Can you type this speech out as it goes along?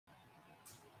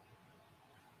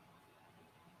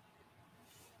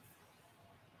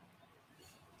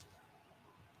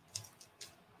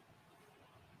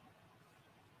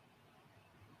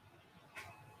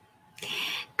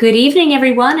Good evening,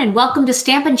 everyone, and welcome to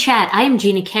Stampin' Chat. I am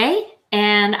Gina K,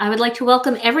 and I would like to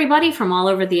welcome everybody from all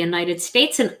over the United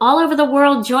States and all over the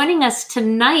world joining us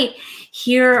tonight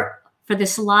here for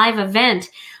this live event.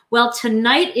 Well,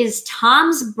 tonight is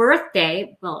Tom's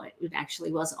birthday. Well, it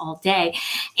actually was all day.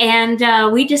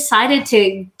 And we decided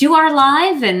to do our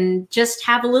live and just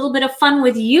have a little bit of fun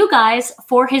with you guys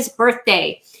for his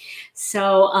birthday.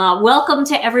 So welcome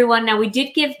to everyone. Now, we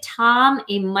did give Tom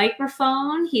a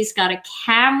microphone. He's got a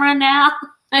camera now.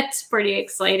 It's pretty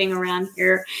exciting around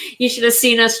here. You should have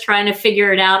seen us trying to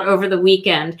figure it out over the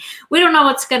weekend. We don't know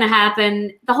what's going to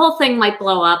happen. The whole thing might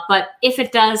blow up, but if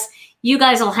it does, you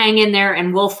guys will hang in there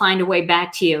and we'll find a way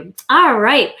back to you. All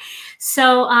right.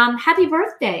 So happy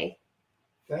birthday.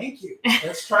 Thank you.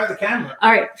 Let's try the camera.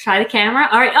 All right. Try the camera.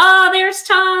 All right. Oh, there's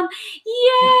Tom.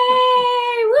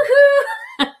 Yay. Woohoo.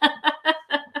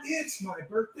 It's my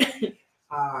birthday.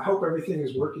 I hope everything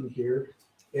is working here.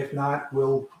 If not,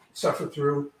 we'll suffer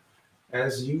through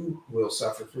as you will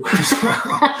suffer through as well.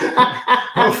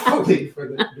 Hopefully for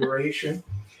the duration.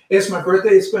 It's my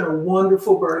birthday. It's been a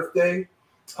wonderful birthday.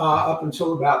 Up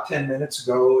until about 10 minutes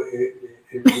ago,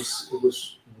 it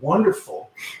was wonderful.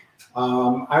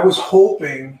 I was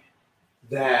hoping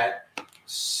that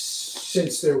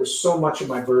since there was so much of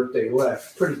my birthday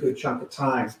left, pretty good chunk of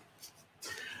time,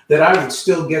 that I would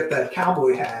still get that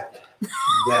cowboy hat.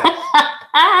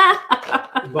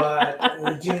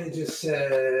 But Gina just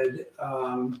said,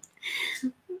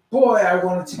 boy, I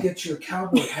wanted to get you a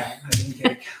cowboy hat, and I didn't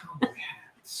get a cowboy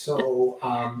hat. So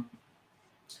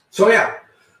yeah.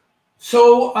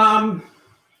 So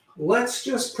let's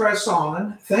just press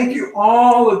on. Thank you,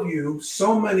 all of you.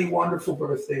 So many wonderful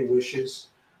birthday wishes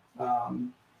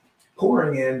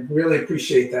pouring in. Really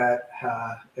appreciate that.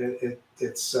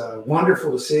 It's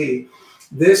wonderful to see.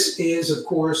 This is, of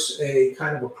course, a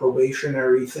kind of a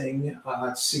probationary thing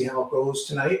to see how it goes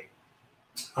tonight.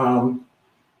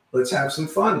 Let's have some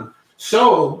fun.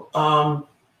 So, are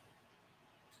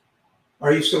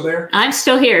you still there? I'm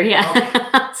still here, yeah. Okay,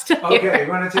 still here. Okay,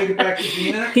 we're going to take it back to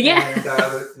Gina. Yeah. And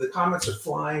the comments are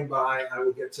flying by. I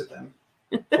will get to them,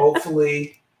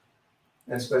 hopefully,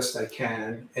 as best I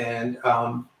can. And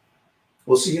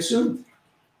we'll see you soon.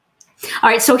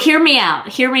 All right, so hear me out.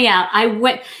 Hear me out.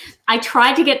 I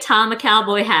tried to get Tom a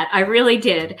cowboy hat. I really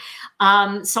did.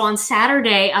 So on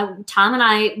Saturday, Tom and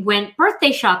I went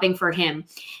birthday shopping for him,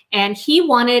 and he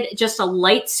wanted just a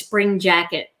light spring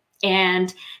jacket.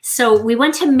 And so we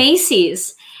went to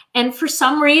Macy's, and for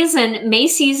some reason,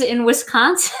 Macy's in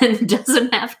Wisconsin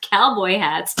doesn't have cowboy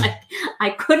hats.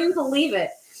 I couldn't believe it.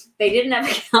 They didn't have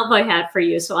a cowboy hat for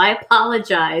you, so I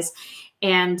apologize.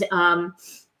 And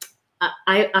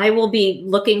I will be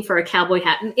looking for a cowboy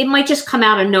hat. It might just come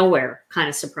out of nowhere, kind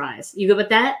of surprise. You good with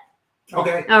that?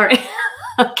 Okay. All right.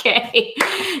 Okay.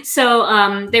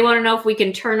 So they want to know if we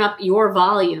can turn up your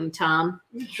volume, Tom.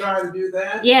 We try to do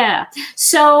that. Yeah.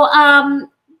 So,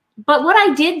 but what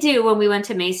I did do when we went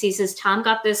to Macy's is Tom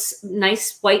got this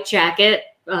nice white jacket,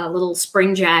 little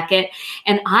spring jacket,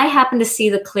 and I happened to see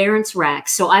the clearance rack.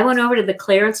 So I went over to the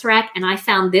clearance rack and I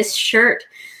found this shirt.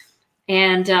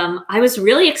 And I was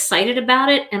really excited about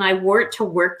it, and I wore it to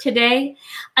work today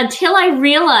until I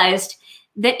realized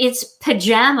that it's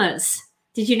pajamas.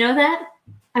 Did you know that?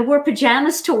 I wore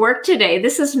pajamas to work today.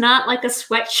 This is not like a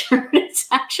sweatshirt. It's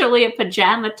actually a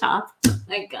pajama top. Oh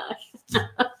my gosh.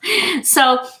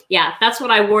 So, yeah, that's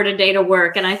what I wore today to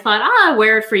work. And I thought, I'll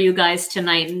wear it for you guys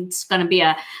tonight. And it's going to be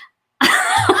a...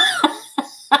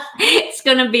 it's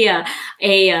going to be a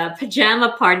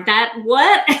pajama part.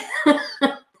 What?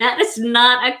 That is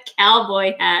not a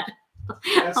cowboy hat.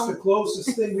 That's the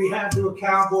closest thing we have to a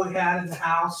cowboy hat in the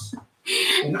house.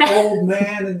 An old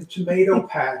man in the tomato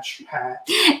patch hat.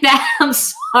 I'm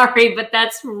sorry, but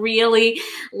that's really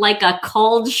like a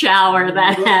cold shower,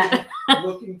 that hat.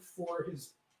 Looking for his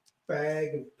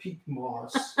bag of peak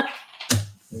moss.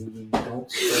 Don't say that.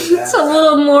 It's a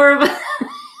little more of a...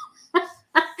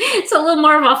 It's a little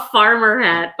more of a farmer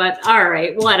hat, but all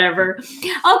right, whatever.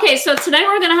 Okay, so tonight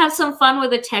we're going to have some fun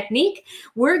with a technique.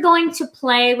 We're going to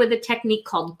play with a technique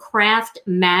called Kraft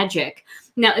Magic.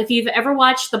 Now, if you've ever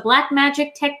watched the Black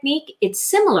Magic technique, it's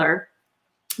similar.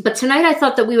 But tonight I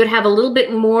thought that we would have a little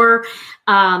bit more,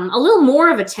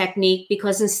 of a technique,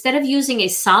 because instead of using a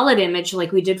solid image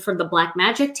like we did for the Black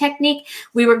Magic technique,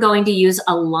 we were going to use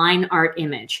a line art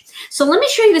image. So let me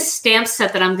show you the stamp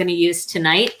set that I'm going to use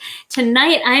tonight.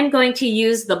 Tonight I'm going to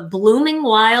use the Bloomin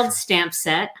Wild stamp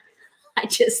set.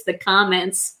 The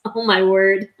comments, oh my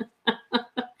word.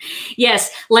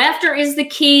 Yes, laughter is the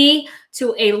key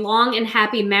to a long and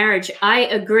happy marriage. I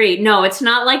agree. No, it's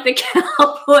not like the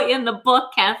cowboy in the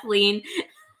book, Kathleen.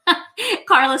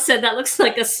 Carla said that looks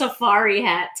like a safari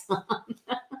hat, Tom.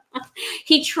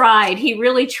 He tried. He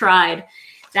really tried.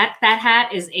 That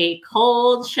hat is a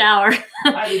cold shower.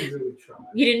 I didn't really try.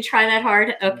 You didn't try that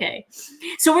hard? Okay.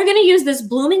 So we're going to use this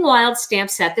Bloomin Wild stamp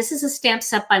set. This is a stamp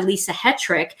set by Lisa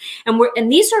Hetrick.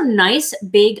 And these are nice,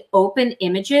 big, open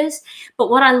images. But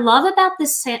what I love about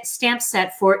this stamp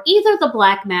set for either the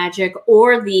Black Magic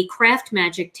or the Kraft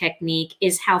Magic technique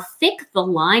is how thick the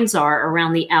lines are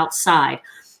around the outside.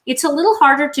 It's a little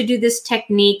harder to do this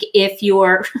technique if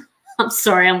you're... I'm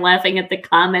sorry, I'm laughing at the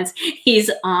comments.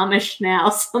 He's Amish now.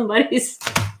 Somebody's...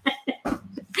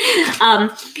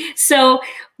 So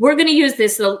we're going to use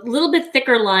this, a little bit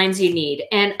thicker lines you need.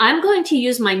 And I'm going to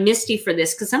use my Misty for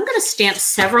this because I'm going to stamp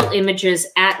several images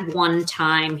at one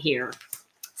time here.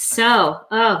 So,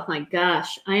 oh my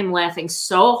gosh, I am laughing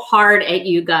so hard at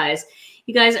you guys.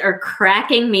 You guys are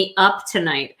cracking me up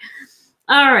tonight.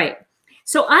 All right.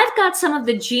 So I've got some of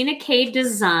the Gina K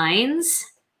Designs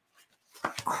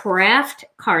Kraft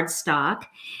cardstock,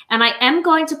 and I am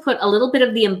going to put a little bit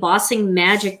of the embossing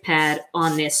magic pad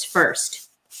on this first.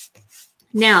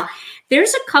 Now,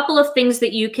 there's a couple of things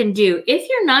that you can do. If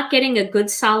you're not getting a good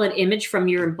solid image from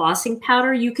your embossing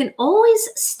powder, you can always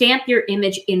stamp your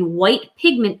image in white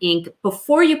pigment ink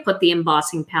before you put the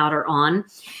embossing powder on.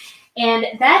 And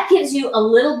that gives you a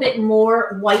little bit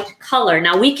more white color.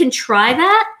 Now, we can try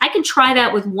that. I can try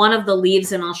that with one of the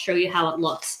leaves, and I'll show you how it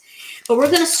looks. But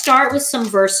we're going to start with some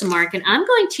Versamark, and I'm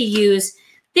going to use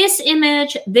this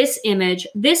image, this image,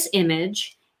 this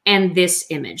image, and this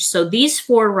image. So these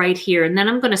four right here, and then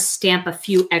I'm going to stamp a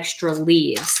few extra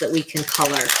leaves that we can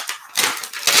color.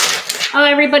 Oh,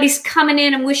 everybody's coming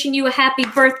in and wishing you a happy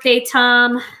birthday,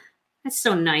 Tom. That's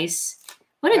so nice.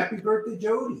 What Happy birthday,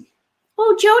 Jody.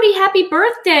 Oh, Jody, happy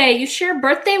birthday. You share a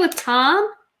birthday with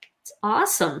Tom? It's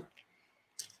awesome.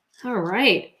 All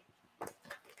right.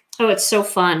 Oh, it's so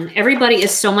fun. Everybody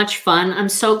is so much fun. I'm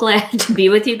so glad to be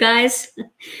with you guys.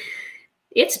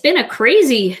 It's been a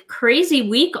crazy, crazy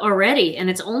week already, and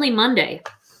it's only Monday.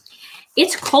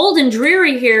 It's cold and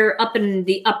dreary here up in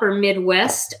the upper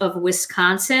Midwest of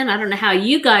Wisconsin. I don't know how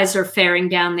you guys are faring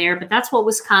down there, but that's what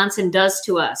Wisconsin does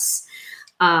to us.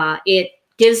 It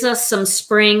gives us some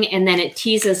spring, and then it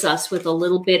teases us with a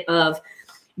little bit of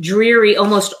dreary,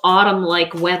 almost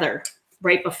autumn-like weather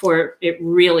right before it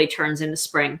really turns into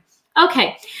spring.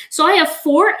 Okay, so I have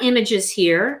four images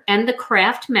here and the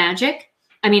Kraft Magic,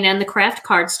 and the Kraft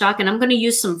cardstock, and I'm going to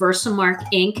use some Versamark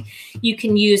ink. You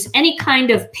can use any kind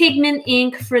of pigment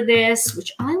ink for this,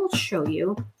 which I will show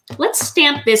you. Let's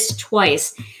stamp this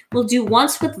twice. We'll do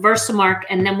once with Versamark,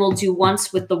 and then we'll do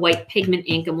once with the white pigment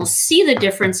ink, and we'll see the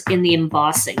difference in the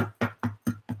embossing.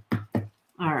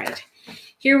 All right,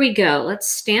 here we go. Let's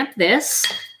stamp this.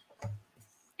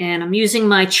 And I'm using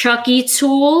my Chucky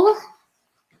tool,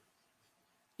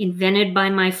 invented by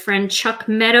my friend Chuck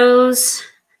Meadows.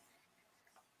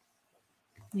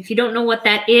 If you don't know what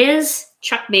that is,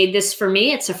 Chuck made this for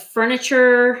me. It's a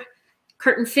furniture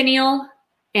curtain finial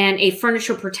and a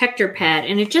furniture protector pad,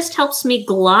 and it just helps me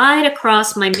glide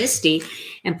across my Misty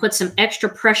and put some extra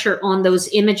pressure on those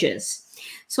images.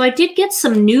 So I did get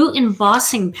some new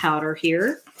embossing powder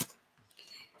here.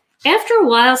 After a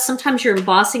while, sometimes your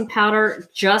embossing powder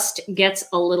just gets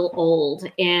a little old,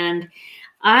 and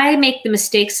I make the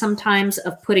mistake sometimes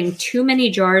of putting too many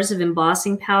jars of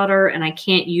embossing powder, and I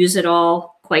can't use it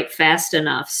all quite fast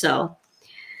enough. So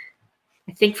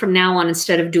I think from now on,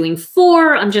 instead of doing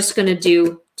 4, I'm just going to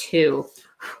do 2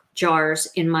 jars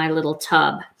in my little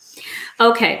tub.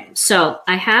 Okay, so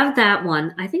I have that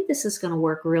one. I think this is going to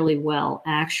work really well,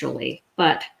 actually,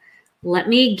 but let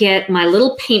me get my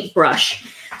little paintbrush.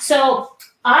 So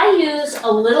I use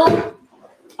a little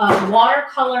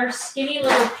watercolor skinny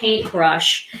little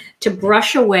paintbrush to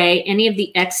brush away any of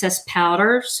the excess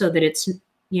powder so that it's,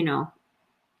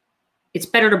 it's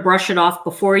better to brush it off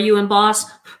before you emboss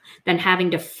than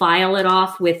having to file it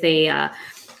off with a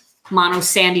mono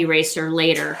sand eraser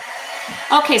later.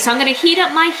 Okay, so I'm going to heat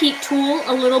up my heat tool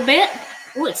a little bit.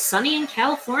 Oh, it's sunny in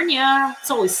California. It's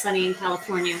always sunny in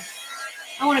California.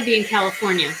 I want to be in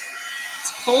California.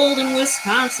 It's cold in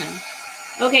Wisconsin.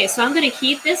 Okay, so I'm going to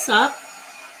heat this up.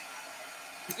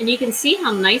 And you can see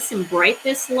how nice and bright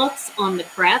this looks on the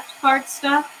Kraft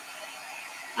cardstock.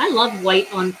 I love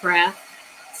white on Kraft.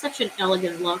 Such an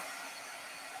elegant look.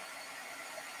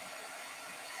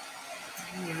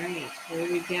 All right,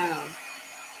 here we go.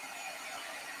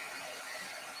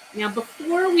 Now,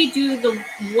 before we do the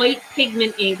white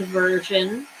pigment ink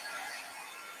version,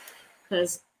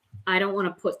 because I don't want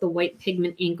to put the white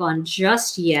pigment ink on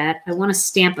just yet. I want to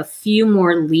stamp a few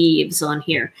more leaves on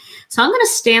here. So I'm going to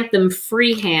stamp them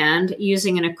freehand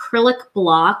using an acrylic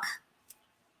block.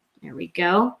 There we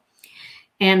go.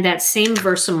 And that same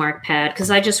Versamark pad,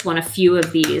 because I just want a few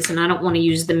of these and I don't want to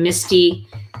use the MISTI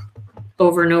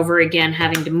over and over again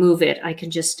having to move it. I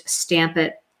can just stamp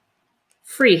it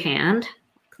freehand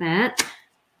like that.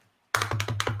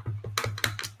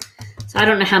 So I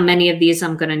don't know how many of these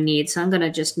I'm going to need, so I'm going to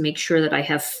just make sure that I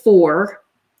have 4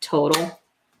 total.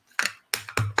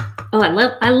 Oh,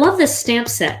 I love this stamp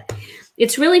set.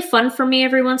 It's really fun for me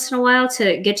every once in a while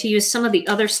to get to use some of the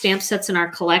other stamp sets in our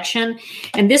collection.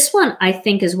 And this one I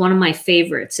think is one of my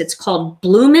favorites. It's called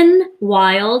Bloomin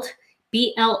Wild,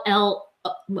 B-L-O-O-M-I-N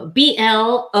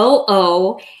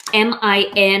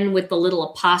with the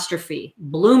little apostrophe.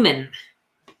 Bloomin'.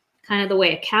 Kind of the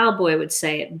way a cowboy would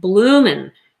say it.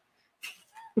 Bloomin'.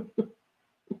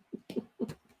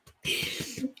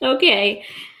 Okay.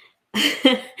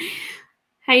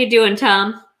 How you doing,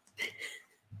 Tom?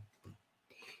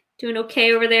 Doing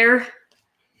okay over there?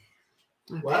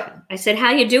 What? I said,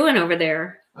 how you doing over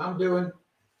there? I'm doing.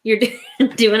 You're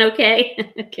doing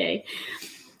okay? Okay.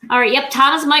 All right. Yep.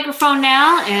 Tom's microphone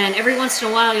now, and every once in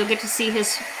a while you'll get to see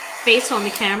his face on the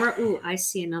camera. Ooh, I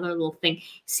see another little thing.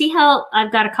 See how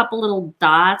I've got a couple little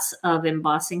dots of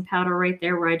embossing powder right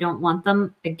there where I don't want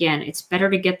them? Again, it's better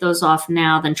to get those off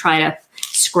now than try to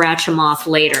scratch them off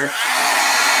later.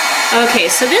 Okay,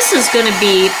 so this is going to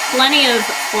be plenty of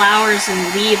flowers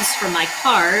and leaves for my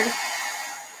card.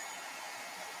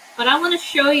 But I want to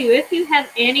show you, if you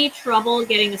have any trouble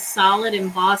getting a solid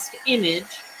embossed image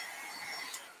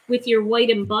with your white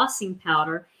embossing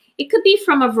powder, it could be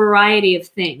from a variety of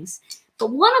things.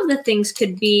 But one of the things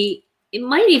could be, it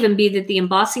might even be that the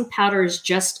embossing powder is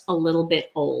just a little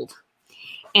bit old.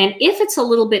 And if it's a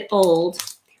little bit old,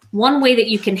 one way that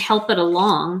you can help it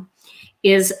along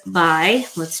is by,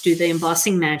 let's do the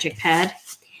embossing magic pad,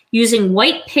 using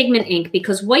white pigment ink,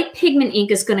 because white pigment ink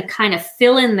is going to kind of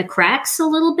fill in the cracks a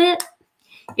little bit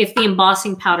if the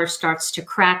embossing powder starts to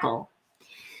crackle.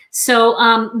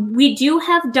 So we do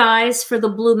have dies for the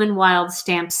Bloomin Wild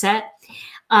stamp set.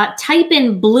 Type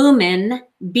in Bloomin,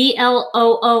 B-L-O-O-M-I-N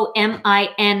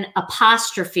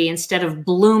apostrophe instead of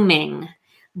blooming.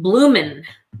 Bloomin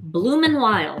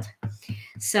Wild.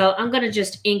 So I'm going to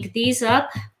just ink these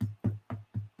up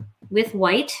with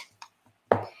white,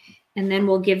 and then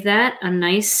we'll give that a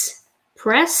nice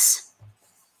press.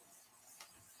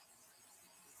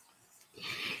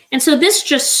 And so this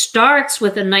just starts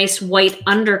with a nice white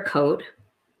undercoat.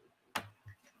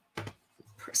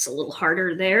 Press a little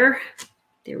harder there.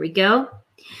 There we go.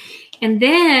 And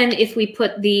then if we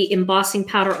put the embossing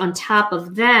powder on top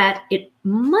of that, it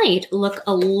might look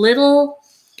a little,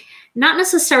 not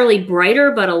necessarily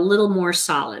brighter, but a little more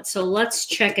solid. So let's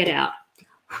check it out.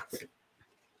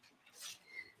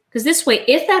 Because this way,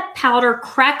 if that powder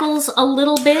crackles a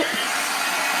little bit,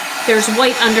 there's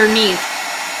white underneath.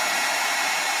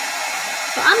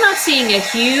 So I'm not seeing a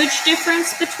huge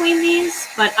difference between these,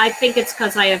 but I think it's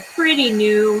because I have pretty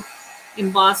new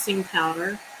embossing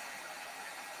powder.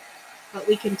 But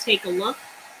we can take a look.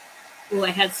 Oh, I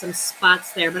had some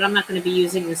spots there, but I'm not going to be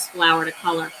using this flower to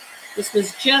color. This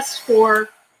was just for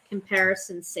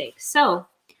comparison's sake. So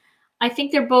I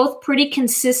think they're both pretty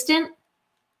consistent,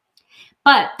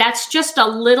 but that's just a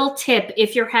little tip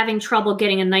if you're having trouble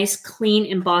getting a nice, clean,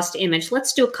 embossed image.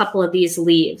 Let's do a couple of these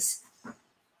leaves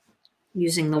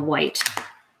using the white.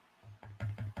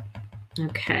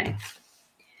 Okay.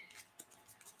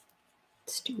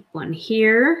 Let's do one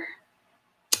here.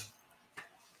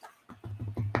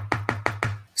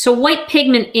 So white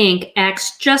pigment ink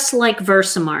acts just like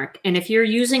Versamark, and if you're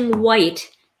using white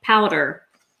powder,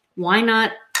 why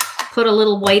not put a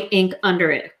little white ink under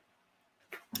it?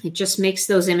 It just makes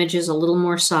those images a little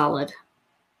more solid.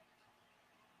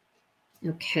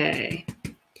 Okay.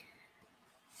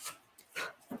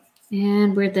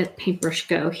 And where'd that paintbrush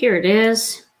go? Here it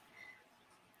is.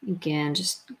 Again,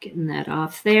 just getting that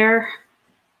off there.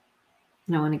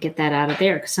 And I want to get that out of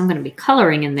there because I'm going to be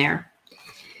coloring in there.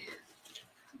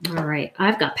 All right,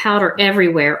 I've got powder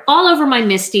everywhere, all over my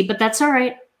MISTI, but that's all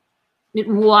right. It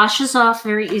washes off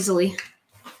very easily.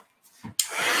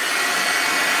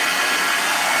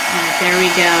 There we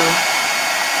go.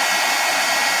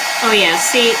 Oh yeah,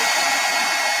 see,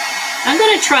 I'm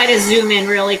going to try to zoom in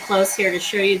really close here to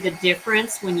show you the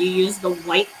difference when you use the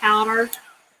white powder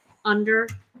under.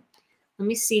 Let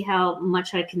me see how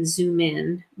much I can zoom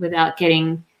in without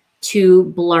getting too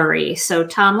blurry. So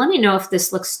Tom, let me know if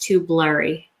this looks too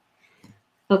blurry.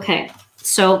 Okay,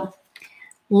 so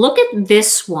look at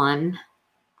this one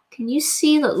Can you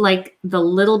see that, like the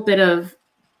little bit of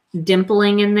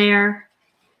dimpling in there?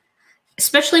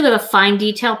 Especially with a fine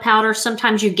detail powder,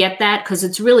 sometimes you get that because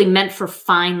it's really meant for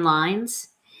fine lines.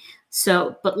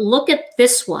 So, but look at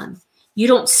this one. You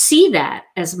don't see that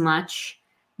as much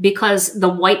because the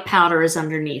white powder is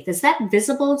underneath. Is that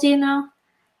visible, do you know?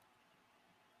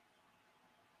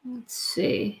 Let's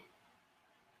see.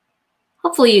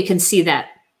 Hopefully you can see that.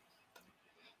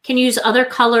 Can you use other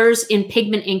colors in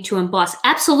pigment ink to emboss?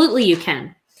 Absolutely you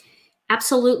can.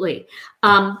 Absolutely.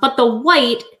 But the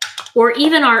white or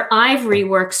even our ivory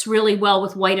works really well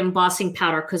with white embossing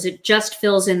powder because it just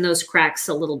fills in those cracks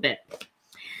a little bit.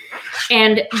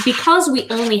 And because we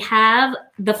only have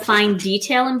the fine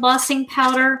detail embossing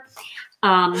powder,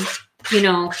 you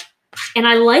know, and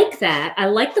I like that. I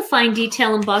like the fine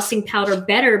detail embossing powder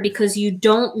better because you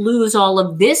don't lose all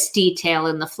of this detail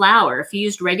in the flower. If you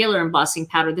used regular embossing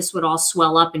powder, this would all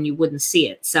swell up and you wouldn't see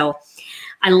it. So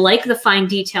I like the fine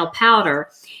detail powder.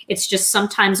 It's just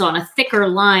sometimes on a thicker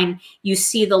line, you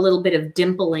see the little bit of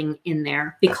dimpling in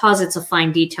there because it's a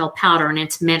fine detail powder and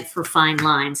it's meant for fine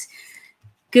lines.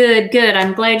 Good, good.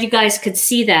 I'm glad you guys could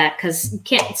see that because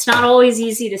it's not always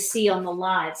easy to see on the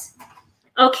lives.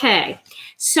 Okay,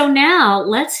 so now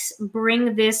let's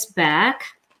bring this back.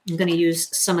 I'm going to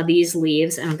use some of these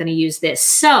leaves and I'm going to use this.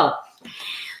 So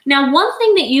now one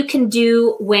thing that you can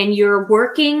do when you're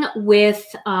working with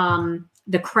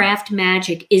the Kraft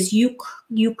Magic is you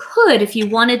could, if you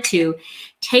wanted to,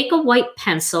 take a white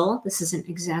pencil. This isn't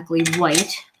exactly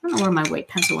white. I don't know where my white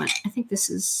pencil went. I think this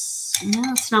is, no,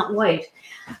 it's not white.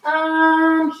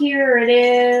 Here it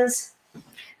is.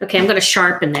 Okay, I'm going to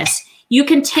sharpen this. You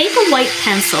can take a white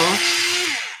pencil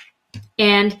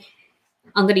and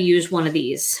I'm going to use one of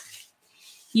these.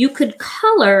 You could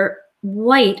color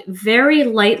white very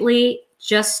lightly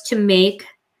just to make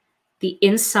the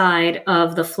inside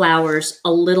of the flowers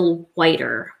a little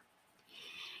whiter.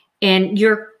 And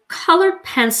your colored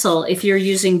pencil, if you're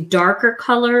using darker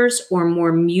colors or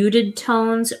more muted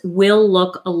tones, will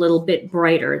look a little bit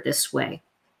brighter this way.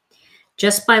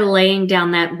 Just by laying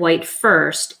down that white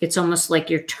first, it's almost like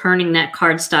you're turning that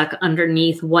cardstock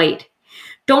underneath white.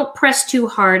 Don't press too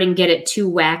hard and get it too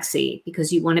waxy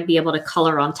because you want to be able to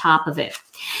color on top of it.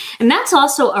 And that's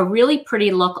also a really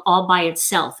pretty look all by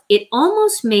itself. It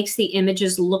almost makes the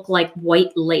images look like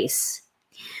white lace.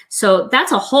 So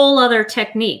that's a whole other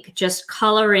technique, just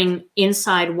coloring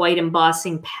inside white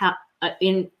embossing powder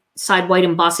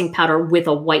with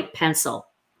a white pencil.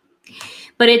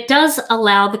 But it does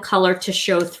allow the color to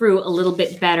show through a little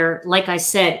bit better. Like I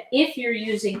said, if you're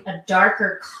using a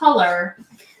darker color,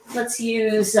 let's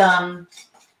use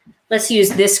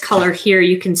this color here.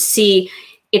 You can see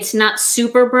it's not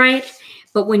super bright,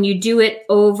 but when you do it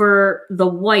over the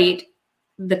white,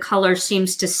 the color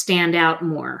seems to stand out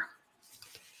more.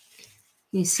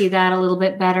 You see that a little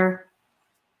bit better?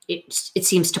 It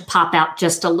seems to pop out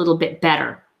just a little bit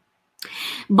better.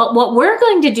 But what we're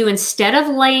going to do, instead of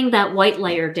laying that white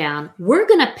layer down, we're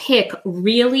going to pick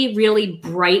really, really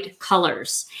bright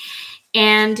colors.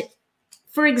 And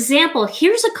for example,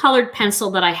 here's a colored pencil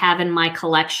that I have in my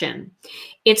collection.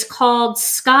 It's called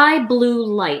Sky Blue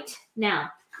Light.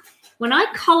 Now, when I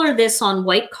color this on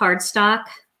white cardstock,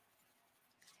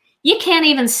 you can't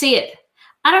even see it.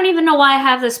 I don't even know why I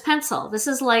have this pencil. This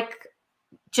is like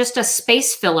just a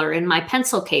space filler in my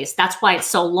pencil case. That's why it's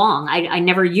so long. I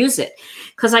never use it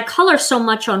because I color so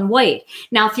much on white.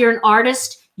 Now, if you're an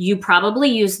artist, you probably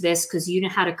use this because you know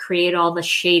how to create all the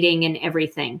shading and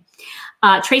everything.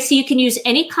 Tracy, you can use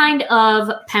any kind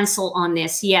of pencil on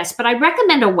this, yes, but I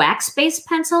recommend a wax-based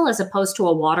pencil as opposed to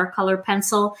a watercolor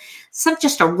pencil. So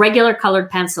just a regular colored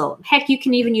pencil. Heck, you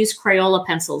can even use Crayola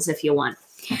pencils if you want.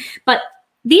 But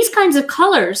these kinds of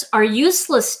colors are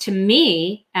useless to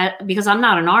me because I'm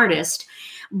not an artist.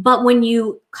 But when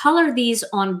you color these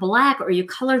on black or you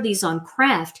color these on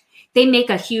Kraft, they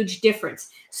make a huge difference.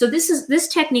 So this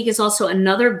technique is also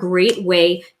another great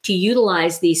way to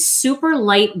utilize these super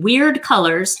light, weird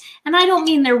colors. And I don't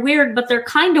mean they're weird, but they're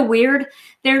kind of weird.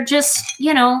 They're just,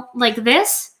 you know, like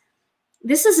this.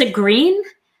 This is a green.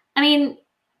 I mean,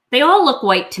 they all look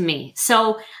white to me.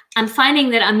 So I'm finding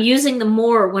that I'm using them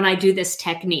more when I do this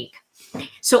technique.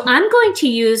 So I'm going to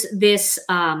use this,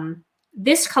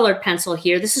 this colored pencil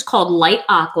here. This is called Light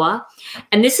Aqua.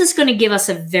 And this is going to give us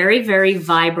a very, very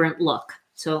vibrant look.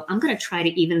 So I'm going to try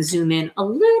to even zoom in a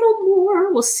little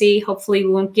more. We'll see. Hopefully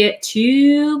we won't get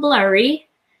too blurry.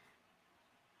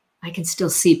 I can still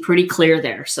see pretty clear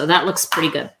there. So that looks pretty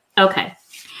good. Okay.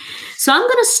 So I'm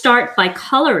going to start by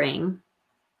coloring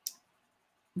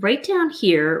right down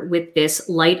here with this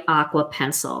Light Aqua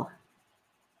pencil.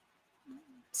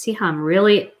 See how I'm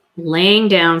really laying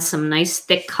down some nice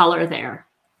thick color there.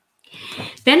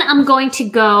 Then I'm going to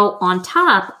go on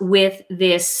top with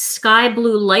this sky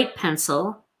blue light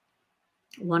pencil,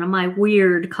 one of my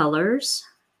weird colors.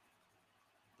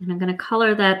 And I'm going to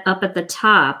color that up at the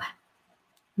top.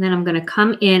 And then I'm going to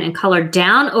come in and color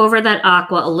down over that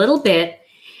aqua a little bit.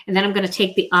 And then I'm going to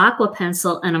take the aqua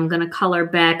pencil and I'm going to color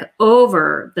back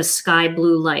over the sky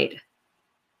blue light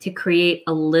to create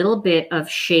a little bit of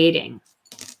shading.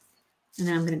 And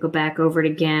then I'm going to go back over it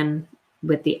again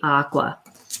with the aqua.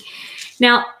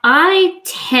 Now, I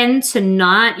tend to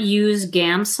not use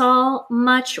Gamsol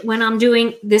much when I'm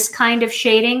doing this kind of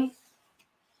shading.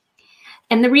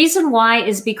 And the reason why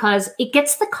is because it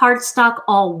gets the cardstock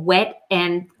all wet,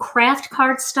 and Kraft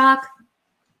cardstock,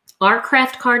 our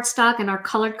Kraft cardstock and our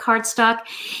colored cardstock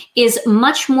is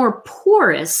much more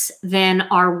porous than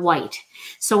our white.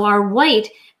 So our white,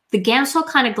 the Gamsol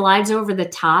kind of glides over the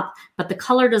top, but the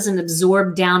color doesn't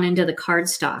absorb down into the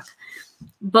cardstock.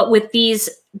 But with these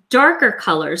darker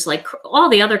colors, like all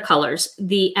the other colors,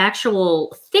 the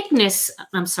actual thickness,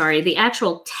 the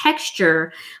actual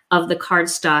texture of the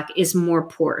cardstock is more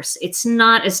porous. It's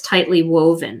not as tightly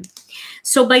woven.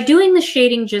 So by doing the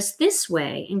shading just this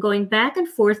way and going back and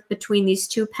forth between these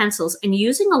two pencils and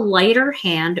using a lighter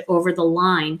hand over the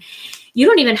line, you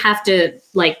don't even have to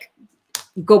like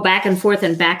go back and forth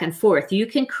and back and forth. You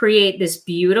can create this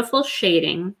beautiful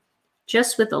shading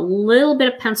just with a little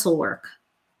bit of pencil work.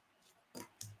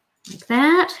 Like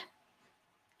that.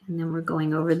 And then we're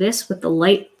going over this with the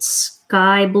light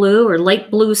sky blue or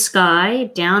light blue sky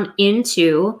down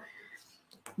into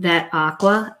that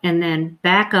aqua and then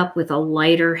back up with a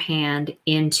lighter hand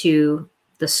into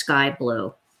the sky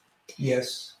blue.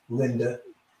 Yes, Linda,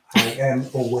 I am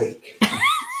awake.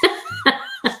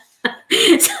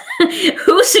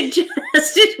 Who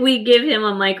suggested we give him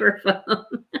a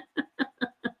microphone?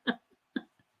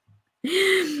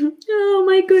 Oh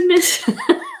my goodness.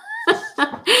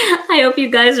 I hope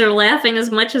you guys are laughing as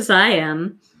much as I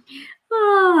am.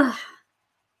 Oh,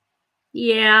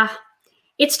 yeah.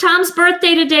 It's Tom's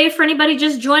birthday today for anybody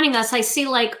just joining us. I see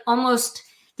like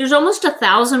there's almost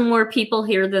 1,000 more people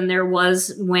here than there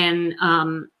was when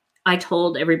I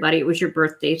told everybody it was your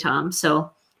birthday, Tom.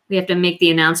 So we have to make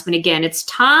the announcement again. It's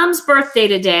Tom's birthday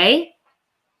today.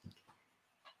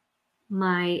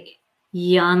 My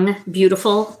young,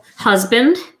 beautiful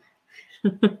husband.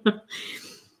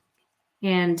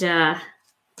 And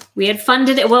we had fun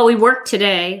today. Well, we worked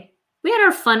today. We had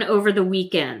our fun over the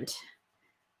weekend.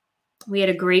 We had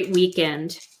a great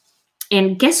weekend.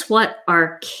 And guess what?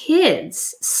 Our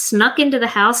kids snuck into the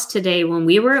house today when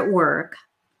we were at work.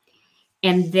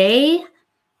 And they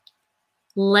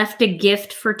left a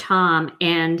gift for Tom.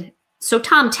 And so,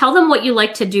 Tom, tell them what you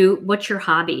like to do. What's your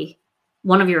hobby?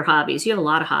 One of your hobbies. You have a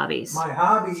lot of hobbies. My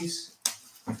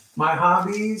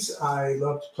hobbies, I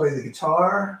love to play the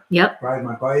guitar. Yep. Ride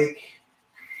my bike.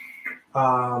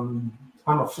 I'm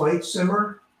a flight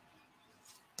simmer.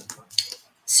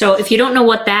 So if you don't know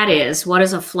what that is, what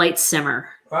is a flight simmer?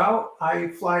 Well, I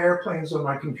fly airplanes on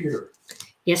my computer.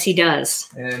 Yes, he does.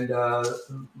 And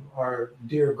our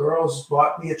dear girls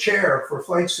bought me a chair for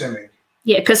flight simming.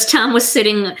 Yeah, because Tom was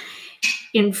sitting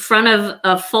in front of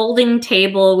a folding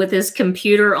table with his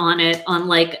computer on it on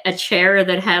like a chair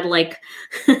that had like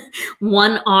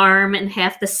one arm and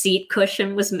half the seat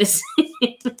cushion was missing.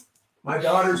 My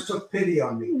daughters took pity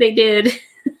on me. They did.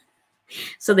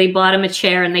 So they bought him a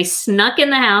chair and they snuck in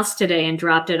the house today and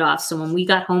dropped it off. So when we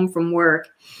got home from work,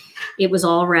 it was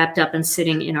all wrapped up and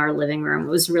sitting in our living room. It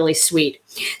was really sweet.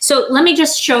 So let me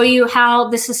just show you how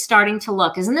this is starting to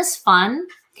look. Isn't this fun?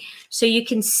 So you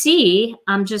can see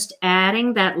I'm just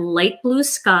adding that light blue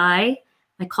sky.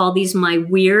 I call these my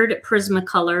weird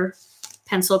Prismacolor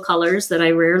pencil colors that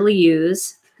I rarely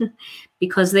use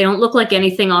because they don't look like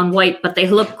anything on white, but they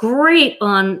look great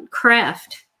on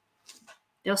Kraft.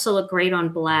 They also look great on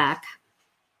black.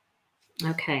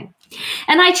 Okay.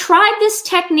 And I tried this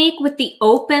technique with the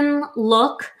open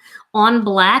look on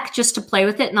black just to play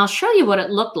with it. And I'll show you what it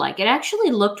looked like. It actually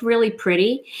looked really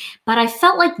pretty, but I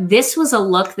felt like this was a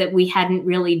look that we hadn't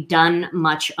really done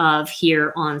much of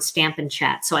here on Stampin'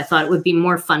 Chat. So I thought it would be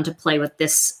more fun to play with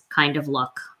this kind of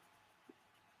look.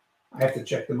 I have to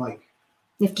check the mic.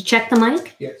 You have to check the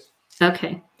mic? Yes.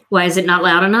 Okay. Why, is it not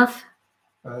loud enough?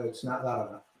 It's not loud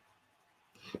enough.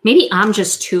 Maybe I'm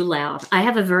just too loud. I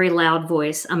have a very loud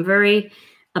voice. I'm very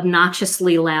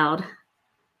obnoxiously loud.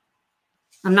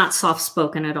 I'm not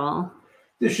soft-spoken at all.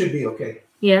 This should be okay.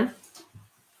 Yeah?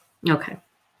 Okay.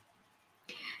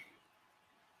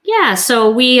 Yeah,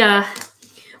 so we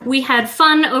had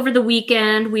fun over the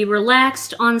weekend. We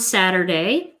relaxed on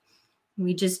Saturday.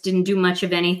 We just didn't do much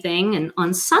of anything. And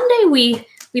on Sunday,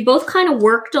 we both kind of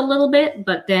worked a little bit,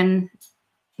 but then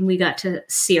we got to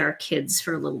see our kids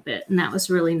for a little bit, and that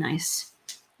was really nice.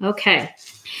 Okay,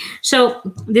 so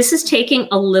this is taking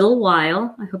a little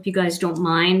while. I hope you guys don't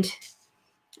mind.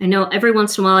 I know every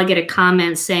once in a while I get a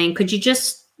comment saying, could you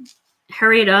just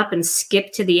hurry it up and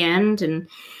skip to the end? And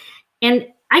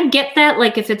I get that,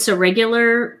 like if it's a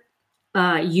regular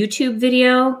YouTube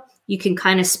video, you can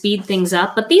kind of speed things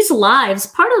up. But these lives,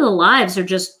 part of the lives are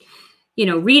just, you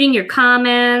know, reading your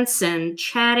comments and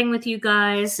chatting with you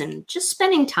guys and just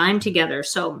spending time together.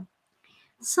 So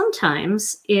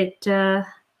sometimes it's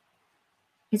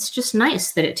just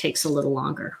nice that it takes a little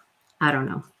longer. I don't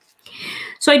know.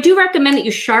 So I do recommend that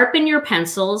you sharpen your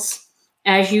pencils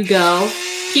as you go.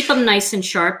 Keep them nice and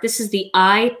sharp. This is the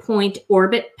iPoint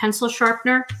Orbit pencil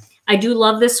sharpener. I do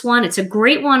love this one. It's a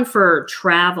great one for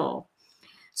travel.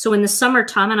 So in the summer,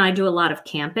 Tom and I do a lot of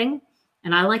camping,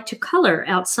 and I like to color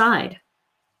outside.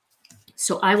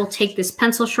 So I will take this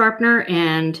pencil sharpener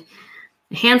and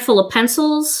a handful of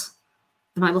pencils,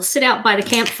 and I will sit out by the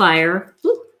campfire,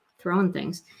 throwing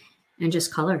things, and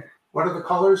just color. What are the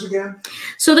colors again?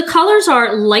 So the colors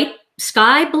are light,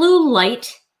 sky blue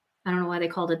light. I don't know why they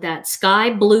called it that. Sky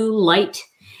blue light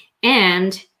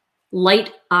and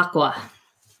light aqua.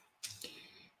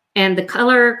 And the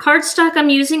color cardstock I'm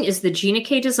using is the Gina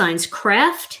K Designs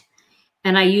Kraft.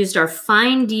 And I used our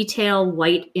fine detail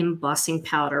white embossing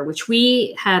powder, which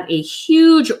we have a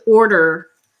huge order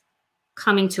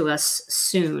coming to us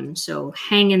soon. So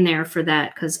hang in there for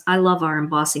that, because I love our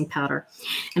embossing powder.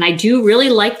 And I do really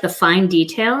like the fine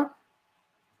detail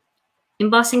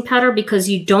embossing powder because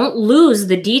you don't lose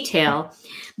the detail.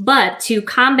 But to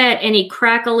combat any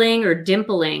crackling or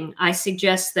dimpling, I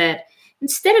suggest that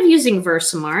instead of using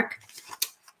Versamark,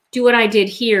 do what I did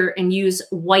here and use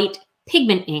white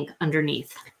pigment ink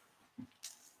underneath.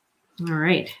 All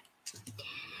right.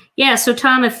 Yeah, so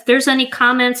Tom, if there's any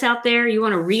comments out there, you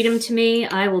want to read them to me,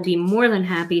 I will be more than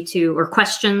happy to, or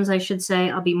questions, I should say,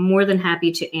 I'll be more than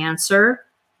happy to answer.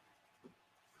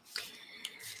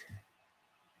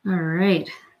 All right.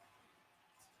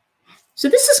 So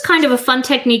this is kind of a fun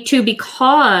technique too,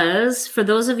 because for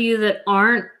those of you that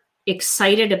aren't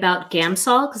excited about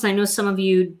Gamsol, because I know some of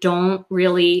you don't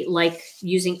really like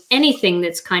using anything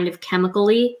that's kind of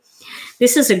chemically,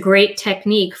 this is a great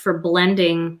technique for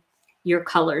blending your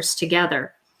colors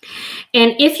together.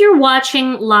 And if you're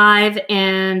watching live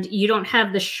and you don't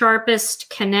have the sharpest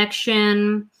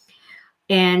connection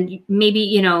and maybe,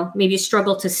 you know, maybe you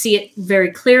struggle to see it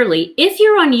very clearly, if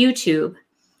you're on YouTube,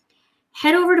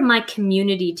 head over to my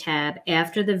community tab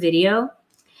after the video,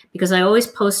 because I always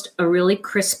post a really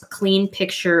crisp, clean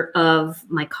picture of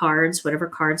my cards, whatever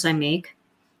cards I make.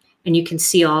 And you can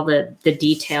see all the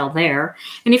detail there.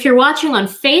 And if you're watching on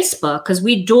Facebook, because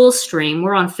we dual stream,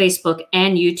 we're on Facebook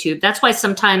and YouTube. That's why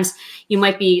sometimes you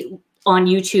might be on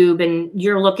YouTube and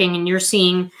you're looking and you're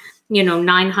seeing, you know,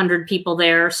 900 people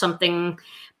there or something.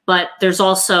 But there's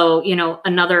also, you know,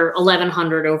 another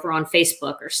 1,100 over on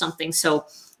Facebook or something. So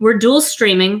we're dual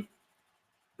streaming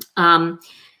on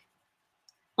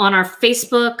our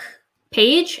Facebook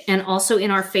page and also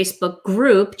in our Facebook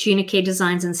group, Gina K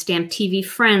Designs and Stamp TV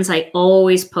Friends. I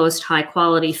always post high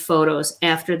quality photos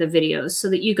after the videos so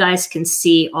that you guys can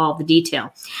see all the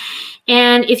detail.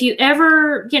 And if you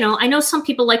ever, you know, I know some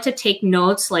people like to take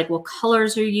notes, like what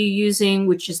colors are you using,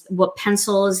 which is what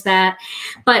pencil is that,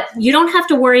 but you don't have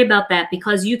to worry about that,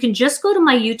 because you can just go to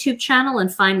my YouTube channel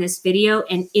and find this video,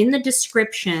 and in the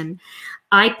description,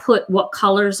 I put what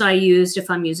colors I used,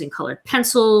 if I'm using colored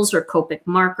pencils or Copic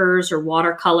markers or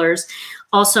watercolors.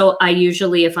 Also, I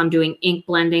usually, if I'm doing ink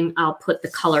blending, I'll put the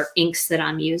color inks that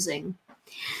I'm using.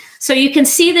 So you can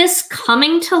see this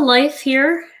coming to life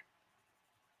here.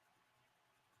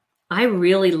 I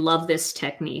really love this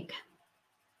technique.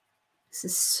 This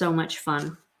is so much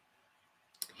fun.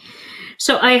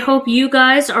 So I hope you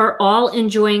guys are all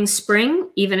enjoying spring,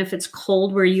 even if it's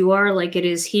cold where you are like it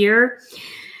is here.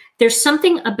 There's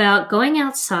something about going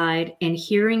outside and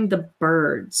hearing the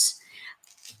birds.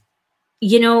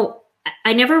 You know,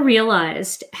 I never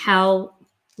realized how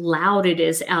loud it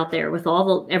is out there with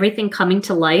everything coming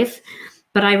to life.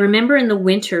 But I remember in the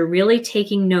winter really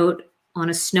taking note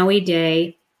on a snowy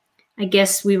day. I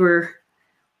guess we were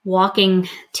walking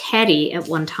Teddy at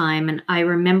one time, and I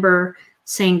remember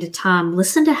saying to Tom,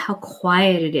 listen to how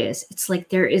quiet it is. It's like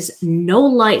there is no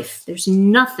life. There's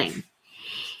nothing.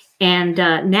 And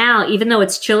now, even though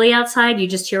it's chilly outside, you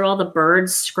just hear all the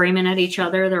birds screaming at each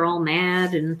other. They're all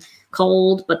mad and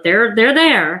cold, but they're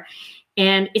there.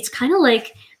 And it's kind of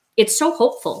like, it's so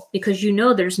hopeful, because you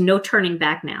know there's no turning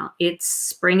back now.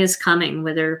 Spring is coming,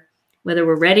 whether Whether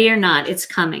we're ready or not, it's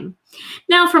coming.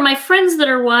 Now, for my friends that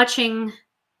are watching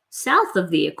south of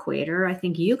the equator, I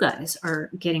think you guys are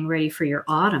getting ready for your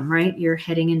autumn, right? You're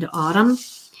heading into autumn.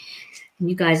 And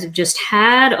you guys have just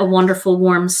had a wonderful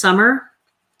warm summer.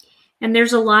 And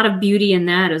there's a lot of beauty in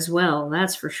that as well,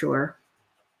 that's for sure.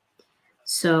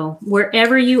 So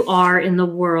wherever you are in the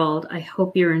world, I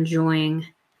hope you're enjoying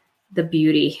the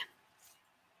beauty.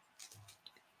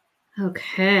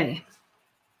 Okay.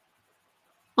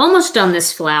 Almost done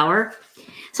this flower.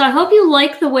 So I hope you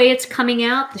like the way it's coming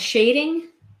out, the shading.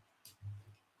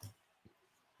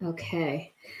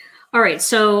 Okay. All right.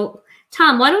 So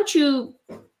Tom, why don't you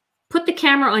put the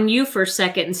camera on you for a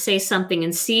second and say something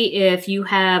and see if you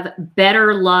have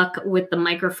better luck with the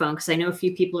microphone, because I know a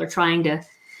few people are trying to,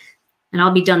 and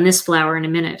I'll be done this flower in a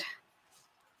minute.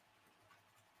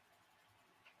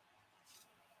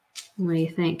 What do you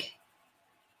think?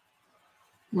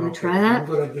 Want to try that? I'm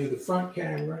going to do the front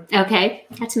camera. Okay,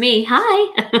 that's me.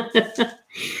 Hi.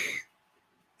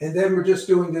 And then we're just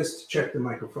doing this to check the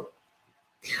microphone.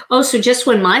 Oh, so just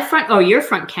when my front, oh, your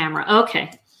front camera.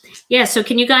 Okay. Yeah, so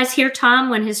can you guys hear Tom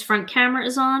when his front camera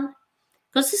is on?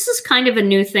 Because this is kind of a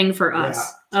new thing for us.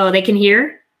 Yeah. Oh, they can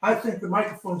hear? I think the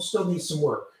microphone still needs some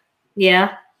work.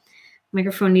 Yeah,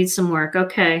 microphone needs some work.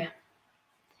 Okay.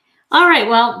 All right,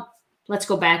 well, let's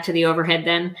go back to the overhead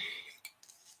then.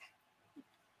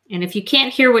 And if you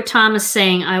can't hear what Tom is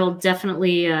saying, I will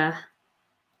definitely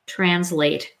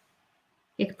translate.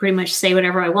 You can pretty much say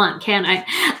whatever I want, can't I?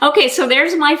 Okay, so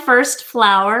there's my first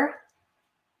flower.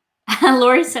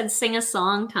 Lori said, sing a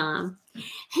song, Tom.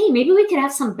 Hey, maybe we could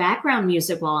have some background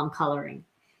music while I'm coloring.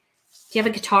 Do you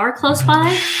have a guitar close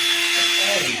by?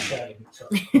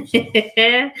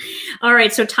 All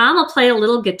right, so Tom will play a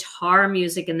little guitar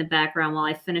music in the background while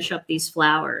I finish up these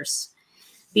flowers.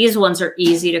 These ones are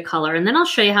easy to color. And then I'll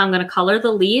show you how I'm going to color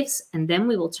the leaves, and then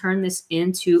we will turn this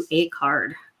into a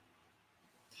card.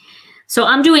 So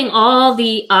I'm doing all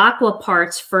the aqua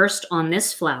parts first on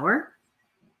this flower.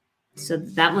 So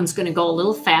that one's going to go a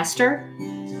little faster.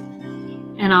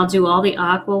 And I'll do all the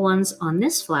aqua ones on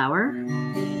this flower.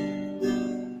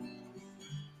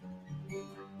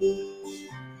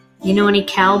 You know any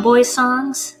cowboy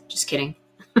songs? Just kidding.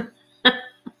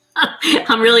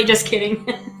 I'm really just kidding.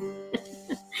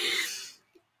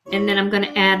 And then I'm going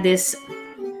to add this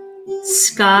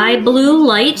sky blue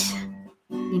light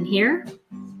in here.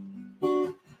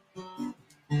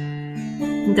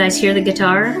 You guys hear the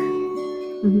guitar?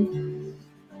 Mm-hmm.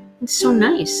 It's so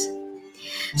nice.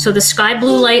 So the sky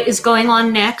blue light is going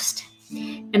on next.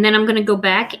 And then I'm going to go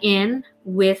back in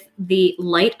with the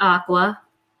light aqua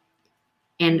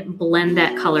and blend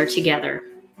that color together.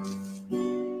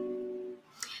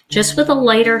 Just with a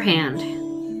lighter hand.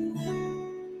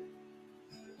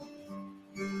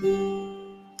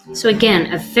 So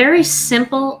again, a very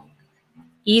simple,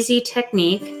 easy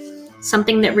technique,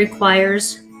 something that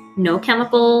requires no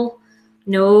chemical,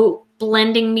 no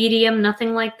blending medium,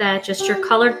 nothing like that, just your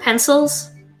colored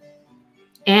pencils.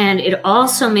 And it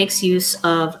also makes use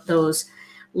of those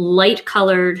light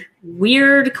colored,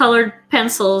 weird colored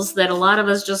pencils that a lot of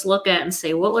us just look at and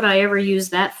say, what would I ever use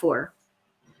that for?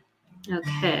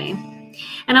 Okay.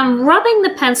 And I'm rubbing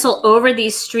the pencil over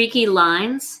these streaky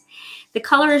lines. The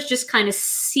color is just kind of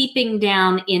seeping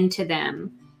down into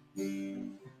them.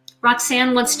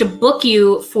 Roxanne wants to book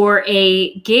you for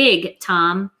a gig,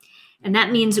 Tom, and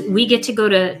that means we get to go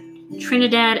to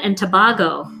Trinidad and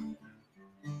Tobago.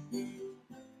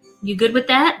 You good with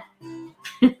that?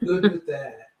 Good with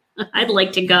that. I'd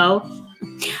like to go.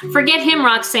 Forget him,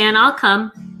 Roxanne. I'll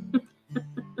come.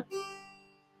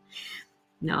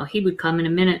 No, he would come in a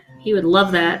minute. He would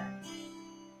love that.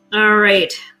 All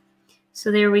right.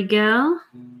 So there we go.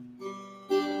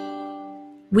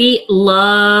 We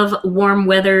love warm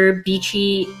weather,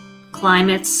 beachy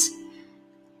climates.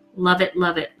 Love it,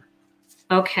 love it.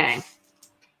 Okay.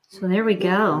 So there we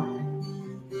go.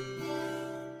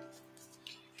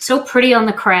 So pretty on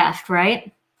the Kraft,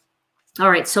 right? All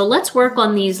right, so let's work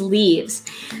on these leaves.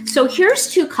 So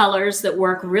here's two colors that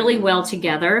work really well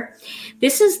together.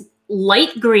 This is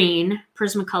light green,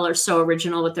 Prismacolor, so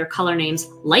original with their color names,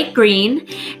 light green.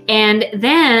 And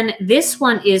then this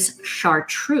one is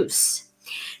Chartreuse.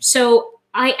 So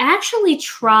I actually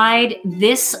tried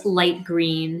this light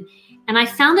green and I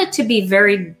found it to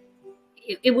be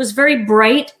it was very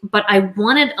bright, but I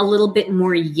wanted a little bit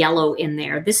more yellow in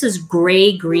there. This is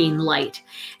gray green light.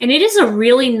 And it is a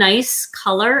really nice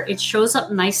color. It shows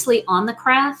up nicely on the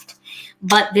Kraft.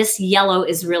 But this yellow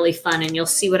is really fun, and you'll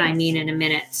see what I mean in a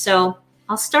minute. So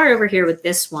I'll start over here with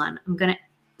this one. I'm going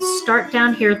to start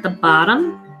down here at the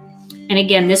bottom. And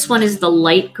again, this one is the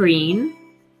light green.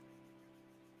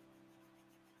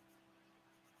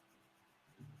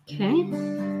 Okay.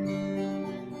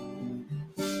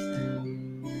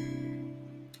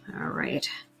 All right.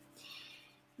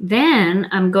 Then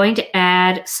I'm going to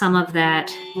add some of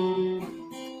that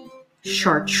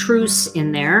Chartreuse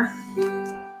in there.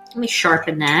 Let me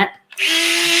sharpen that.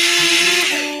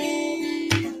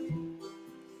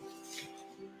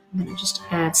 I'm going to just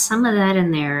add some of that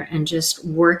in there and just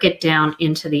work it down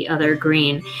into the other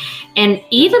green. And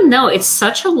even though it's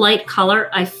such a light color,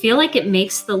 I feel like it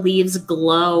makes the leaves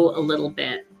glow a little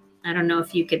bit. I don't know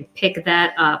if you can pick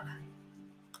that up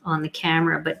on the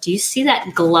camera, but do you see that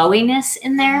glowiness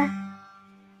in there?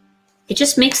 It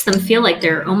just makes them feel like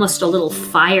they're almost a little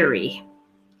fiery.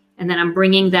 And then I'm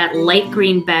bringing that light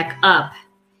green back up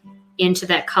into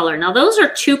that color. Now those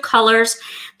are two colors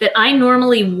that I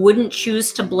normally wouldn't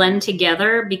choose to blend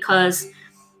together because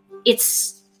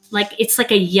it's like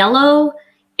a yellow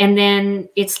and then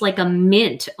it's like a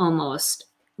mint almost.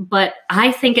 But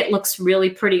I think it looks really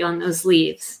pretty on those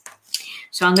leaves.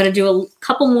 So I'm going to do a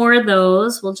couple more of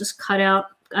those. We'll just cut out,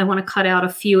 I want to cut out a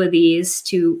few of these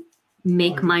to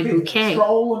make my bouquet. A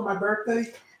troll on my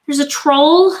birthday? There's a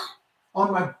troll?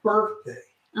 On my birthday.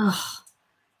 Oh,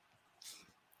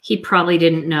 he probably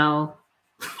didn't know.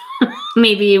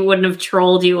 Maybe he wouldn't have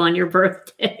trolled you on your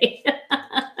birthday.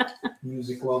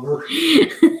 Music lover.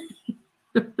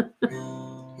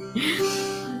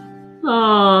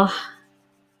 Oh.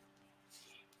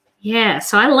 Yeah,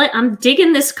 so I'm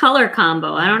digging this color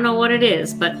combo. I don't know what it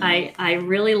is, but I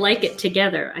really like it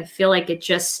together. I feel like it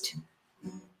just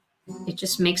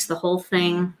makes the whole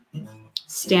thing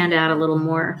stand out a little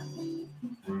more.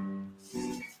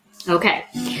 Okay,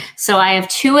 so I have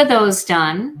two of those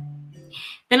done.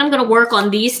 Then I'm going to work on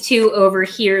these two over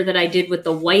here that I did with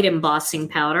the white embossing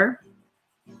powder.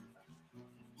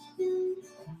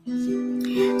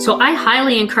 So I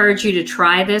highly encourage you to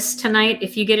try this tonight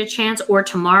if you get a chance, or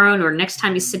tomorrow, or next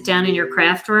time you sit down in your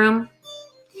craft room.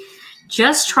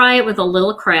 Just try it with a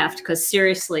little craft, because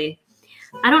seriously,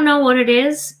 I don't know what it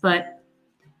is, but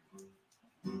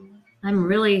I'm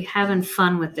really having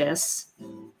fun with this.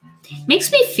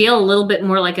 Makes me feel a little bit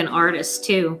more like an artist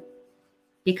too,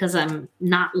 because I'm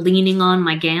not leaning on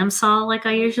my gam saw like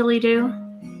I usually do.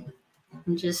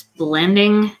 I'm just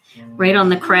blending right on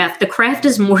the craft. The craft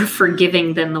is more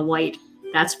forgiving than the white,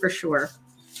 that's for sure.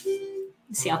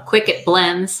 See how quick it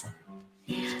blends.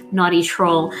 Naughty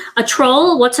troll. A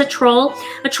troll, what's a troll?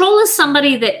 A troll is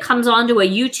somebody that comes onto a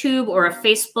YouTube or a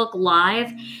Facebook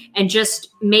Live and just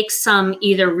makes some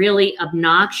either really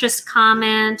obnoxious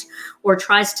comment or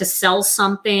tries to sell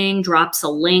something, drops a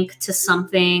link to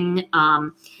something,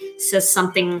 says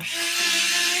something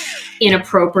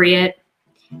inappropriate.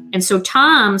 And so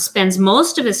Tom spends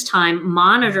most of his time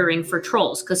monitoring for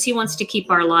trolls because he wants to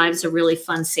keep our lives a really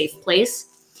fun, safe place.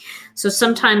 So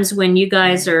sometimes when you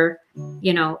guys are,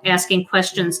 you know, asking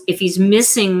questions, if he's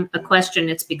missing a question,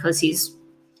 it's because he's,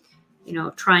 you know,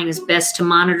 trying his best to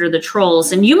monitor the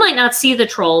trolls. And you might not see the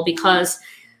troll because,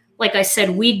 like I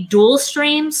said, we dual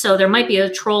stream. So there might be a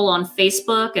troll on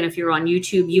Facebook. And if you're on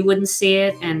YouTube, you wouldn't see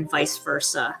it, and vice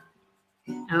versa.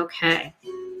 Okay.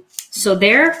 So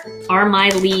there are my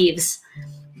leaves,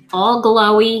 all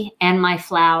glowy, and my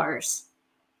flowers.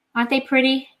 Aren't they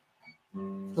pretty?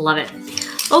 Love it.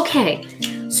 Okay,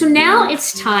 so now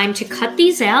it's time to cut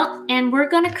these out, and we're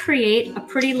going to create a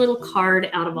pretty little card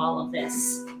out of all of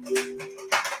this.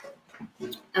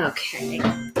 Okay,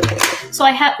 so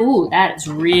I have, ooh, that is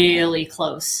really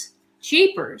close.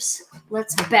 Jeepers.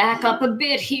 Let's back up a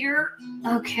bit here.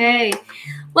 Okay.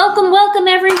 Welcome, welcome,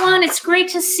 everyone. It's great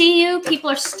to see you. People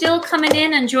are still coming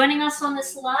in and joining us on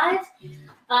this live.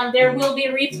 There will be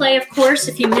a replay, of course.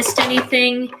 If you missed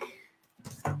anything,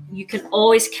 you can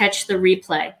always catch the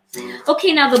replay.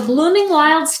 Okay, now the Bloomin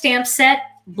Wild stamp set,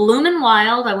 Bloomin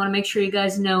Wild, I want to make sure you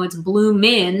guys know it's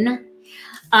Bloomin,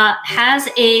 has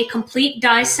a complete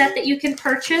die set that you can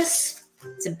purchase.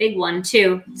 It's a big one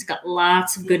too. It's got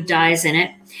lots of good dies in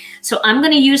it. So I'm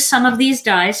going to use some of these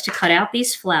dies to cut out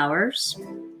these flowers.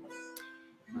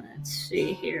 Let's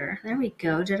see here. There we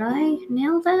go. Did I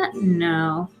nail that?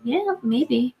 No. Yeah,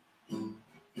 maybe.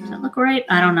 Does that look right?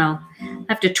 I don't know. I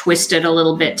have to twist it a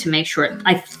little bit to make sure.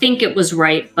 I think it was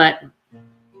right, but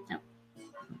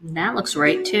that looks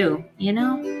right too, you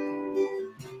know?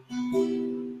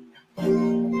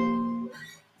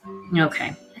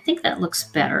 Okay. I think that looks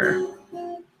better.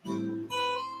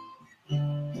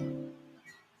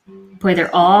 Boy,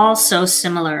 they're all so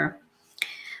similar.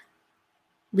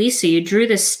 Lisa, you drew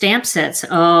the stamp sets.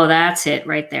 Oh, that's it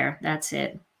right there. That's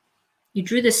it. You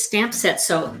drew the stamp set,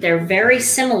 so they're very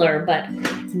similar, but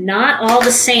not all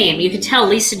the same. You can tell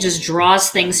Lisa just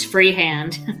draws things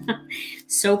freehand.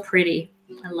 So pretty.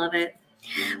 I love it.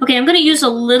 Okay, I'm going to use a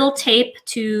little tape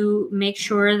to make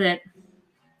sure that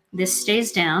this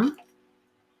stays down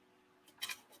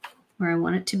where I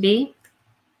want it to be.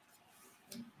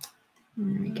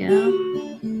 There we go.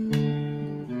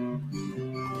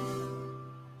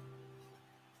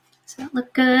 Does that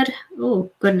look good?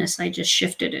 Oh, goodness, I just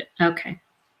shifted it. Okay,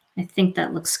 I think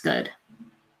that looks good.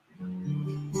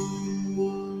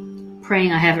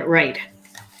 Praying I have it right,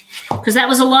 because that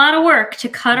was a lot of work to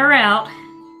cut her out.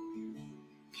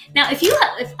 Now,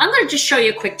 I'm going to just show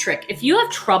you a quick trick. If you have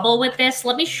trouble with this,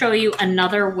 let me show you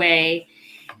another way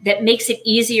that makes it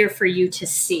easier for you to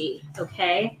see,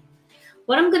 okay?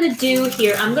 What I'm going to do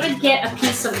here, I'm going to get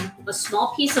a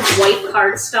small piece of white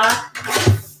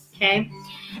cardstock, okay?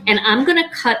 And I'm going to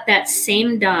cut that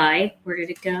same die. Where did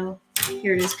it go?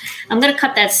 Here it is. I'm going to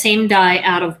cut that same die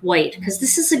out of white, because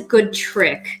this is a good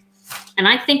trick. And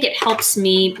I think it helps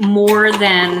me more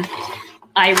than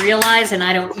I realize, and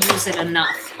I don't use it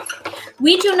enough.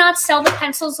 We do not sell the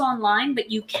pencils online, but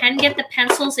you can get the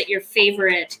pencils at your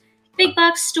favorite big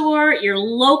box store, your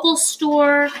local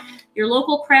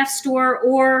craft store,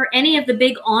 or any of the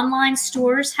big online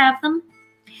stores have them.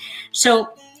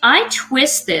 So I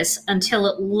twist this until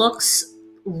it looks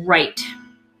right.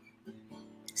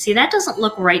 See, that doesn't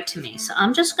look right to me. So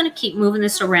I'm just going to keep moving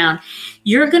this around.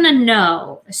 You're going to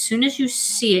know, as soon as you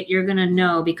see it, you're going to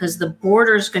know, because the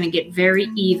border is going to get very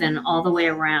even all the way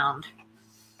around.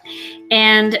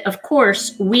 And of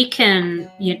course, we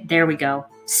can, there we go.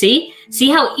 See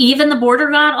how even the border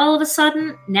got all of a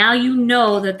sudden? Now you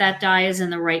know that that die is in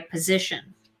the right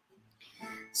position.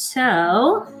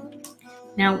 So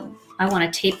now I want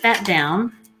to tape that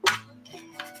down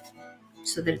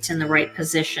so that it's in the right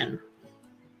position.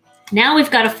 Now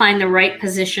we've got to find the right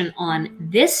position on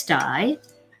this die,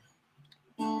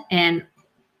 and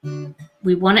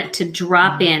we want it to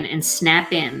drop in and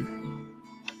snap in.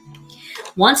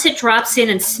 Once it drops in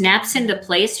and snaps into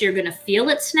place, you're going to feel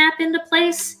it snap into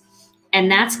place, and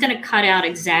that's going to cut out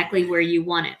exactly where you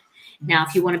want it. Now,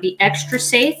 if you want to be extra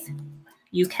safe,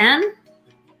 you can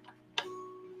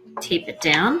tape it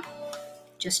down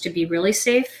just to be really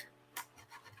safe.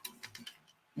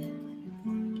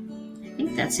 I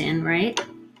think that's in, right?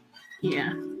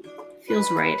 Yeah,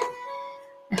 feels right.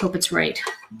 I hope it's right.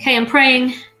 Okay, I'm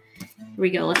praying. Here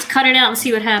we go. Let's cut it out and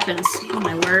see what happens. Oh,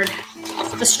 my word.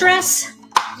 The stress.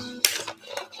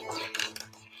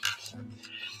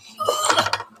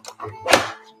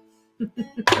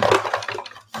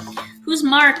 Who's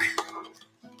Mark?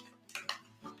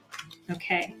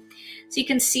 Okay, so you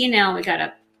can see now we got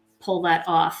to pull that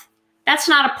off. That's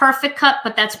not a perfect cut,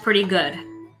 but that's pretty good.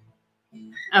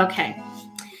 Okay,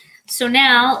 so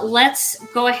now let's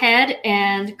go ahead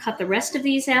and cut the rest of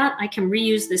these out. I can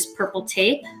reuse this purple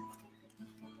tape.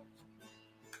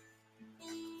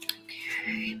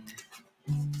 Okay.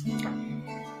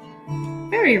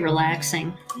 Very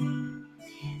relaxing.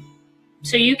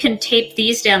 So you can tape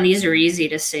these down. These are easy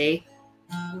to see.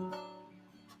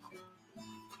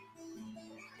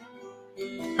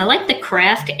 I like the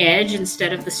Kraft edge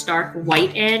instead of the stark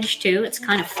white edge too. It's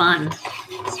kind of fun.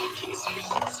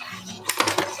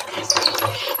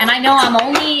 And I know I'm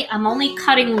only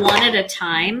cutting one at a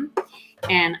time,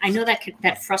 and I know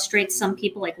that frustrates some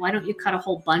people. Like, why don't you cut a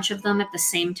whole bunch of them at the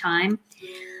same time?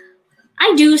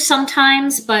 I do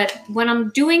sometimes, but when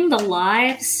I'm doing the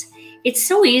lives, it's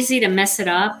so easy to mess it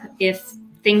up if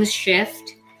things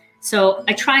shift. So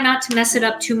I try not to mess it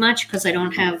up too much, because I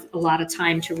don't have a lot of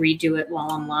time to redo it while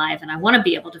I'm live, and I want to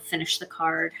be able to finish the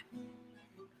card.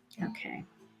 Okay.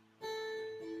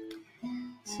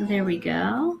 So there we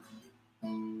go.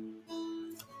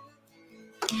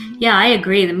 Yeah, I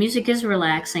agree. The music is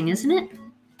relaxing, isn't it?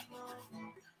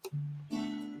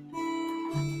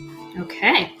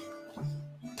 Okay.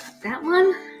 That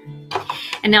one.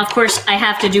 And now, of course, I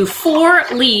have to do 4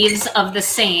 leaves of the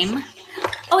same.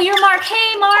 Oh, you're Mark.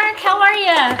 Hey, Mark. How are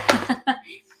you?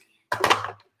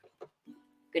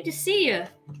 Good to see you.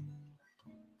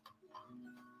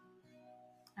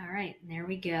 All right. There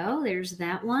we go. There's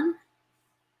that one.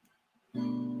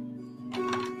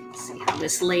 Let's see how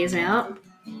this lays out.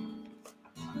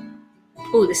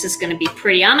 Oh, this is going to be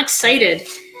pretty. I'm excited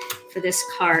for this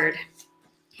card.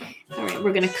 All right.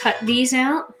 We're going to cut these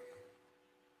out.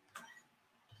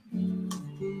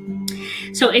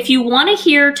 So if you want to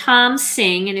hear Tom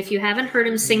sing, and if you haven't heard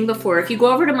him sing before, if you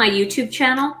go over to my YouTube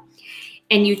channel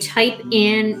and you type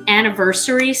in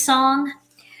anniversary song,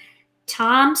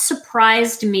 Tom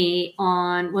surprised me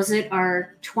on, was it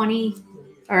our 30th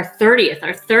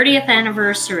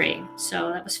anniversary.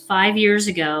 So that was 5 years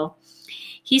ago.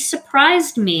 He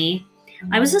surprised me.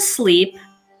 I was asleep.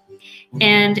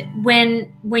 And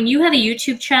when you have a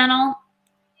YouTube channel,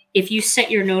 if you set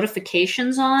your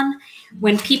notifications on,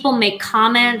 when people make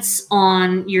comments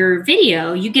on your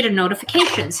video, you get a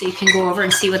notification so you can go over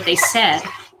and see what they said.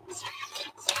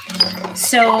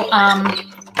 So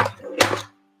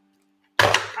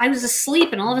I was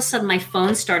asleep and all of a sudden my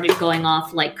phone started going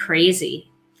off like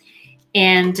crazy.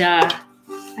 And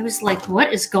I was like,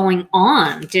 what is going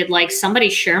on? Did like somebody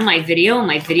share my video and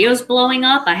my video's blowing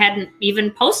up? I hadn't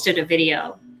even posted a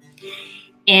video.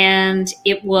 And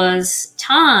it was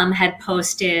Tom had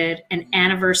posted an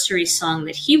anniversary song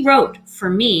that he wrote for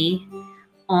me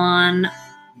on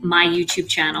my YouTube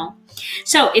channel.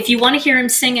 So if you want to hear him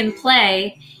sing and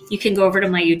play, you can go over to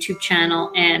my YouTube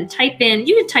channel and type in,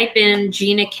 you can type in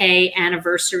Gina K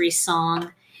anniversary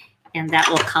song, and that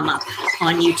will come up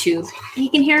on YouTube. And you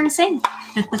can hear him sing.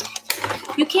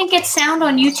 You can't get sound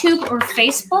on YouTube or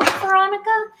Facebook,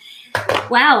 Veronica?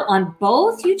 Wow, on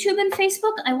both YouTube and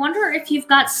Facebook? I wonder if you've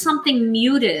got something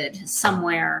muted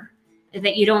somewhere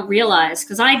that you don't realize,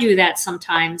 because I do that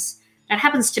sometimes. That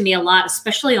happens to me a lot,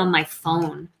 especially on my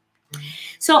phone.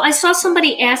 So I saw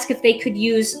somebody ask if they could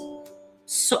use,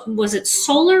 was it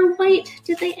solar white,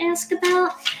 did they ask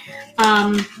about?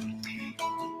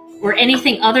 Or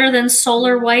anything other than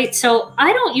solar white. So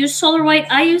I don't use solar white.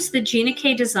 I use the Gina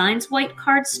K Designs white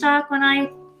cardstock when I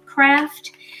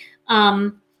craft.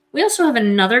 We also have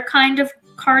another kind of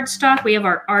cardstock. We have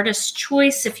our Artist's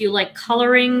Choice if you like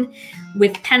coloring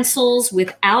with pencils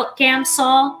without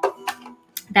Gamsol.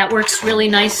 That works really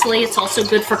nicely. It's also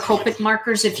good for Copic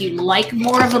markers if you like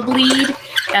more of a bleed.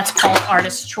 That's called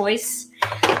Artist's Choice.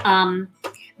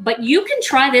 But you can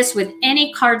try this with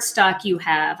any cardstock you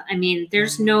have. I mean,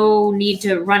 there's no need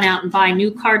to run out and buy new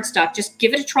cardstock. Just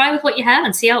give it a try with what you have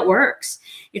and see how it works.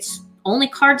 It's only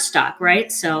cardstock,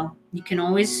 right? So you can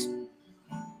always,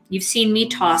 you've seen me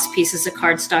toss pieces of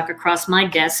cardstock across my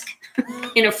desk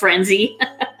in a frenzy.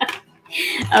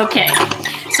 Okay,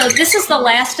 so this is the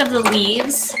last of the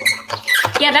leaves.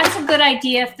 Yeah, that's a good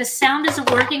idea. If the sound isn't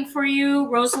working for you,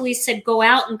 Rosalie said go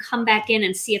out and come back in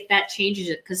and see if that changes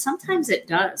it, because sometimes it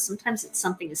does. Sometimes it's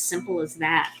something as simple as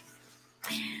that.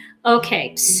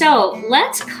 Okay, so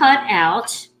let's cut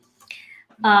out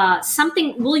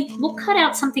something. We'll cut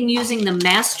out something using the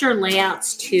Master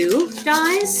Layouts 2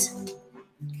 dies.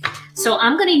 So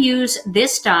I'm going to use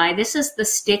this die. This is the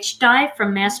stitch die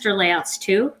from Master Layouts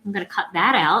 2. I'm going to cut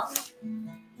that out.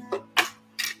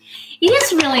 It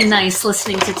is really nice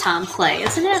listening to Tom play,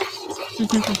 isn't it?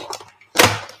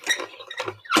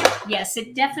 Yes,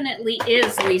 it definitely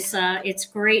is, Lisa. It's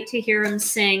great to hear him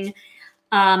sing.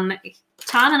 Tom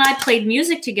and I played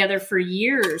music together for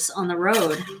years on the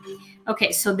road.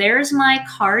 Okay, so there's my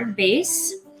card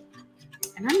base.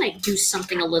 And I might do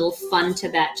something a little fun to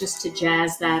that just to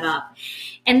jazz that up.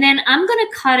 And then I'm going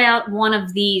to cut out one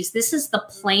of these. This is the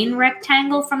plain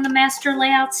rectangle from the Master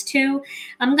Layouts 2.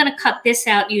 I'm going to cut this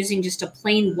out using just a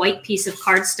plain white piece of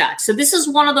cardstock. So this is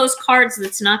one of those cards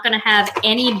that's not going to have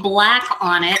any black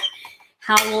on it.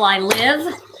 How will I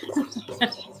live?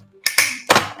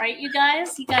 Right, you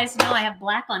guys? You guys know I have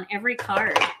black on every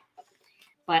card.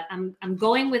 But I'm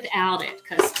going without it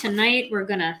because tonight we're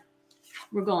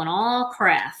going all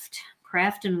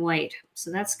Kraft and white.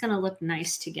 So that's going to look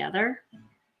nice together.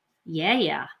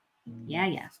 Yeah.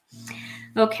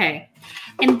 Okay.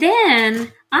 And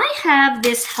then I have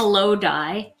this Hello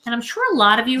die, and I'm sure a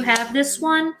lot of you have this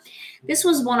one. This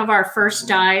was one of our first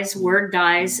dies, word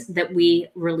dies that we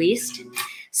released.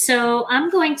 So I'm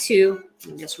going to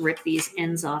just rip these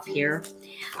ends off here.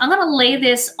 I'm going to lay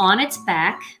this on its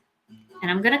back, and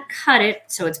I'm going to cut it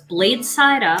so it's blade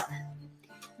side up.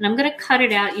 And I'm going to cut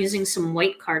it out using some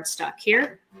white cardstock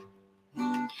here.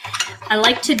 I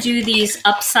like to do these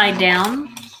upside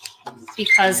down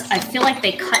because I feel like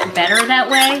they cut better that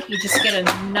way. You just get a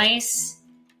nice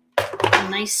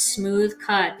smooth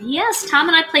cut. Yes, Tom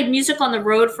and I played music on the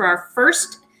road for our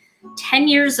first 10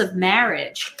 years of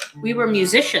marriage. We were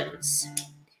musicians.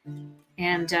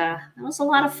 And it was a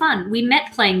lot of fun. We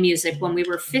met playing music when we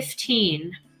were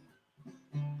 15.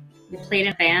 We played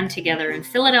in a band together in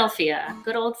Philadelphia.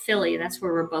 Good old Philly. That's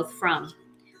where we're both from.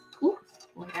 Ooh,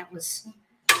 boy, that was...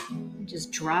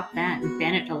 Just drop that and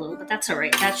bend it a little, but that's all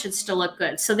right. That should still look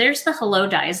good. So there's the Hello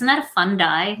die. Isn't that a fun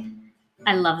die?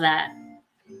 I love that.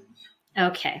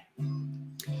 Okay.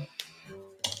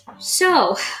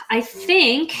 So I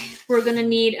think we're going to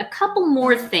need a couple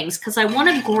more things because I want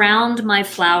to ground my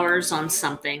flowers on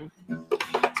something. So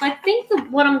I think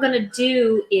that what I'm going to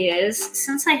do is,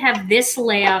 since I have this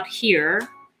layout here,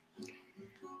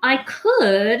 I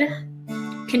could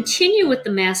continue with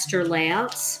the master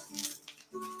layouts.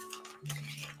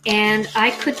 And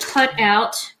I could cut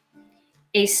out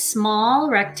a small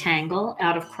rectangle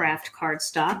out of Kraft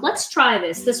cardstock. Let's try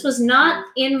this. This was not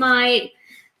my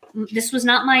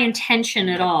intention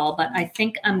at all, but I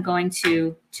think I'm going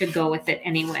to go with it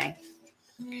anyway.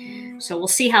 So we'll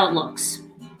see how it looks.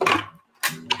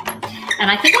 And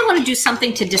I think I want to do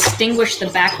something to distinguish the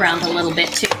background a little bit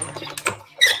too.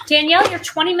 Danielle, you're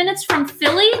 20 minutes from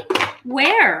Philly?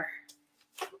 Where?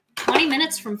 20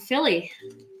 minutes from Philly.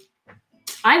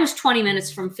 I was 20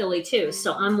 minutes from Philly too,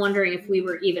 so I'm wondering if we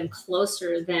were even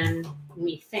closer than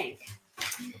we think. All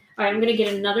right, I'm going to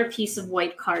get another piece of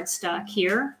white cardstock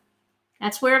here.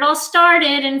 That's where it all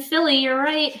started in Philly, you're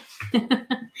right.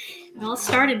 It all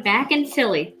started back in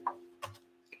Philly.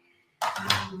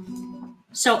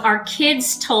 So our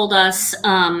kids told us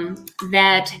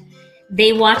that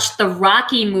they watched the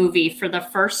Rocky movie for the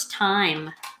first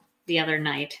time the other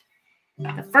night.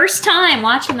 The first time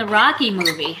watching the Rocky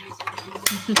movie.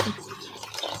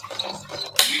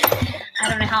 I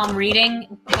don't know how I'm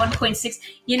reading. 1.6.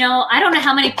 You know, I don't know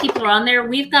how many people are on there.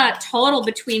 We've got total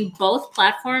between both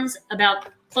platforms about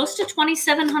close to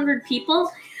 2,700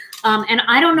 people. And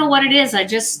I don't know what it is. I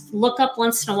just look up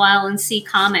once in a while and see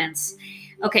comments.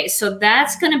 Okay, so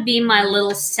that's going to be my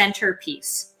little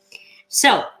centerpiece.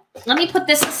 So let me put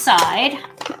this aside.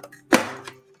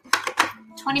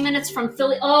 20 minutes from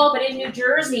Philly. Oh, but in New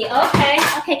Jersey. Okay,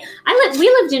 okay.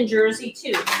 We lived in Jersey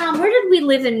too. Tom, where did we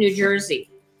live in New Jersey?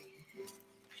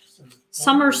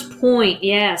 Summers Point.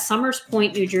 Yeah, Summers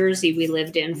Point, New Jersey we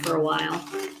lived in for a while.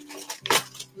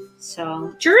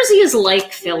 So Jersey is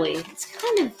like Philly. It's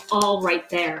kind of all right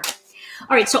there.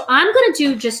 All right, so I'm going to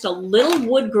do just a little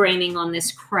wood graining on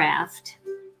this Kraft.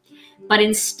 But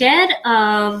instead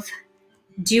of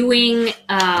doing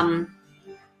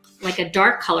like a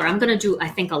dark color, I'm going to do, I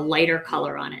think, a lighter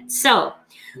color on it. So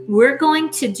we're going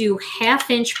to do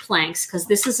 1/2 inch planks because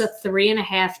this is a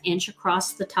 3.5 inch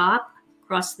across the top,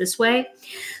 across this way.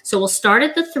 So we'll start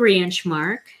at the 3 inch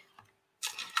mark.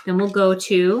 Then we'll go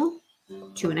to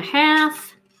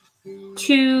 2.5,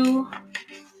 2,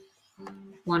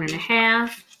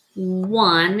 1.5,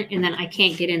 1, and then I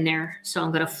can't get in there, so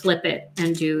I'm going to flip it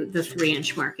and do the 3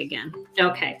 inch mark again.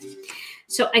 Okay,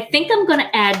 so I think I'm going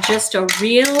to add just a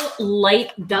real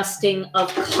light dusting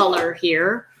of color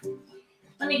here.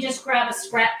 Let me just grab a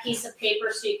scrap piece of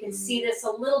paper so you can see this a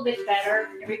little bit better.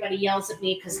 Everybody yells at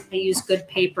me because they use good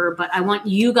paper, but I want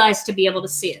you guys to be able to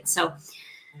see it. So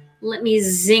let me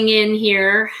zing in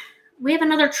here. We have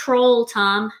another troll,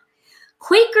 Tom.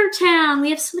 Quakertown. We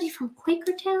have somebody from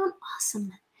Quakertown.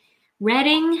 Awesome.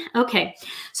 Reading. Okay.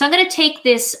 So I'm going to take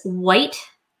this white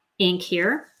ink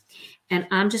here, and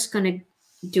I'm just going to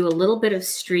do a little bit of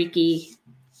streaky,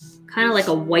 kind of like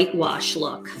a whitewash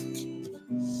look.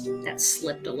 That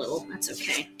slipped a little. That's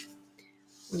okay.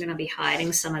 We're going to be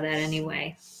hiding some of that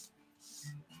anyway.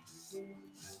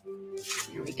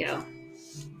 There we go.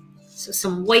 So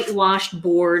some whitewashed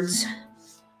boards.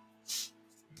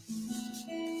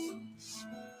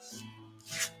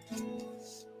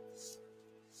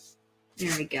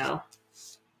 There we go.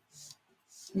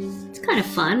 It's kind of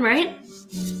fun, right?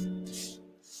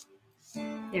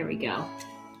 There we go.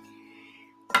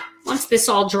 Once this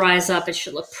all dries up, it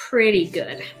should look pretty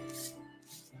good.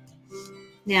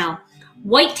 Now,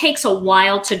 white takes a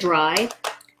while to dry.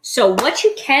 So what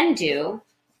you can do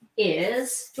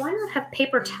is, do I not have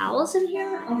paper towels in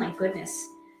here? Oh my goodness.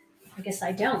 I guess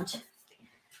I don't.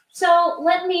 So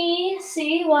let me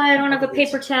see why I don't have a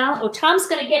paper towel. Oh, Tom's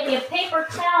going to get me a paper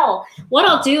towel. What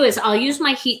I'll do is I'll use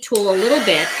my heat tool a little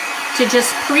bit to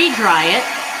just pre-dry it.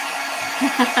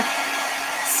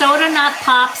 Soda not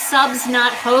pop, subs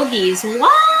not hoagies.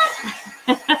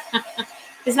 What?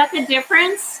 Is that the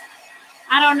difference?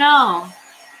 I don't know.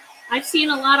 I've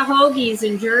seen a lot of hoagies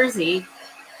in Jersey.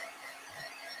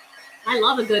 I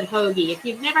love a good hoagie. If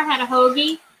you've never had a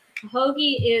hoagie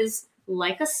is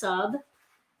like a sub,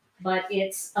 but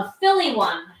it's a Philly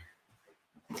one.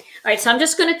 All right, so I'm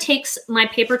just going to take my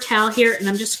paper towel here, and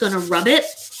I'm just going to rub it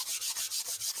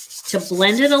to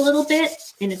blend it a little bit,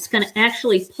 and it's going to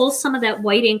actually pull some of that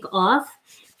white ink off,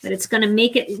 but it's going to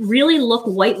make it really look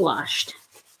whitewashed.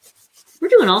 We're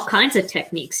doing all kinds of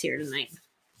techniques here tonight.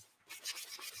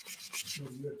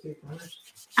 You have tape runners?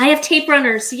 I have tape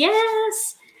runners.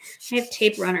 Yes, I have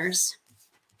tape runners.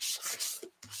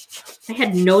 I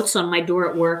had notes on my door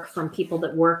at work from people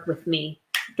that work with me.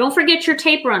 Don't forget your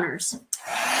tape runners.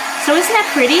 So isn't that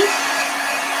pretty?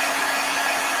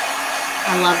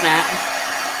 I love that.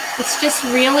 It's just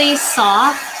really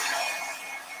soft.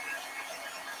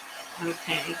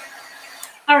 Okay.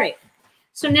 All right.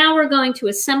 So now we're going to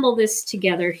assemble this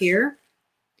together here.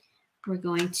 We're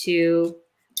going to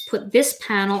put this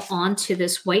panel onto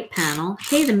this white panel.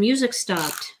 Hey, the music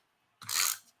stopped.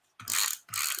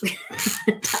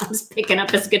 Tom's picking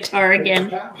up his guitar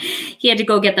again. He had to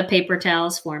go get the paper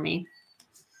towels for me.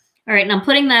 All right, and I'm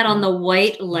putting that on the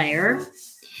white layer.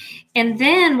 And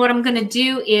then what I'm going to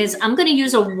do is I'm going to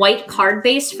use a white card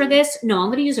base for this. No, I'm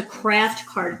going to use a Kraft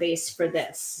card base for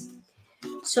this.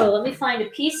 So let me find a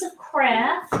piece of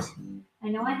Kraft. I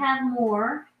know I have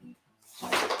more.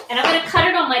 And I'm going to cut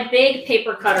it on my big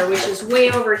paper cutter, which is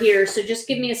way over here. So just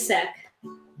give me a sec.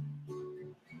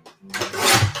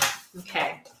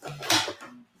 Okay.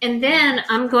 And then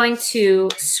I'm going to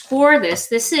score this.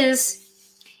 This is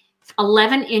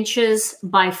 11 inches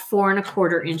by 4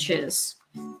 1/4 inches.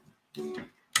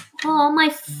 Oh, my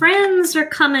friends are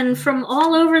coming from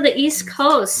all over the East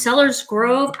Coast. Sellers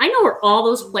Grove. I know where all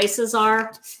those places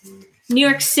are. New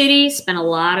York City. Spent a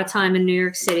lot of time in New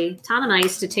York City. Tom and I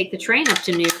used to take the train up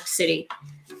to New York City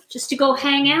just to go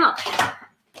hang out.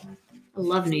 I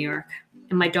love New York.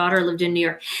 And my daughter lived in New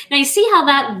York. Now, you see how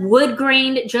that wood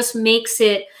grain just makes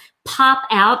it pop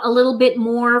out a little bit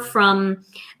more from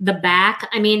the back?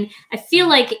 I mean, I feel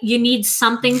like you need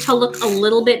something to look a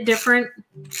little bit different.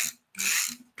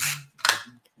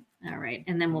 All right,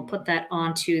 and then we'll put that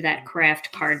onto that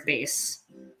Kraft card base.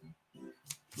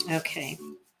 Okay.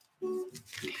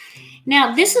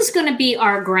 Now, this is going to be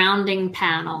our grounding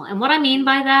panel. And what I mean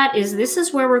by that is this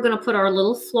is where we're going to put our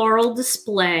little floral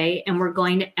display, and we're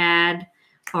going to add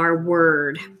our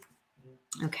word.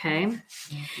 Okay.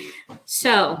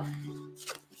 So,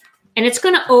 and it's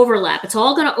going to overlap. It's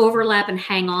all going to overlap and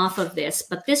hang off of this.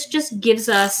 But this just gives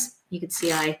us, you can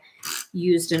see I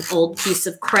used an old piece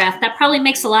of Kraft. That probably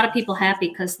makes a lot of people happy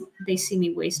because they see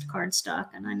me waste cardstock,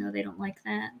 and I know they don't like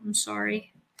that. I'm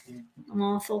sorry. I'm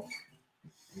awful.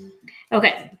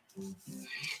 Okay.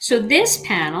 So this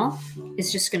panel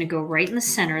is just going to go right in the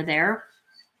center there.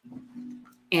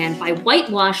 And by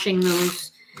whitewashing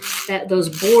those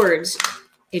boards,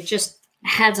 it just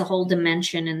adds a whole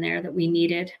dimension in there that we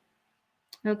needed.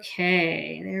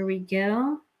 Okay, there we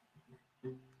go.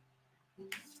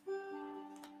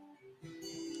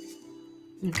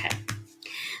 Okay,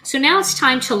 so now it's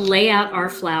time to lay out our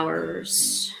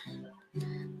flowers.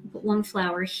 Put one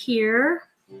flower here.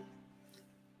 I'm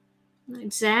not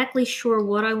exactly sure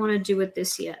what I want to do with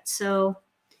this yet, so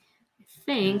I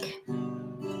think I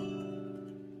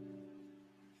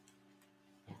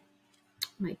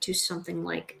might do something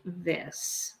like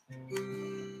this.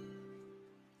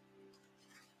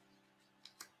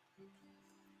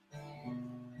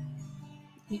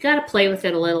 You got to play with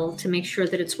it a little to make sure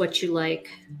that it's what you like.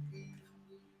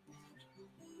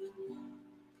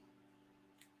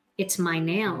 It's my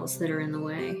nails that are in the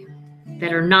way,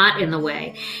 that are not in the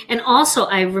way. And also,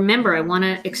 I remember I want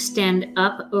to extend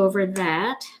up over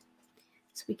that.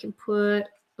 So we can put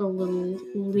a little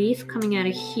leaf coming out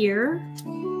of here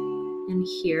and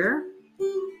here.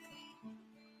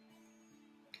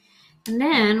 And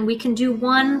then we can do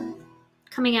one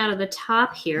coming out of the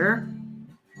top here.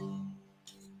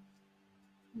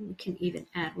 We can even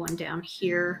add one down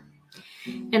here.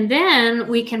 And then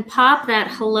we can pop that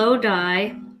hello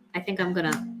die. I think I'm going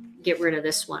to get rid of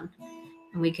this one.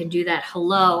 And we can do that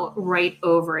hello right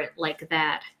over it like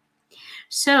that.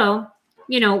 So,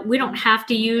 you know, we don't have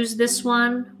to use this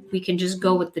one. We can just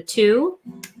go with the two.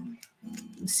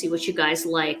 Let's see what you guys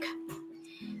like.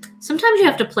 Sometimes you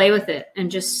have to play with it and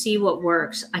just see what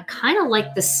works. I kind of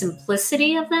like the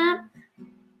simplicity of that.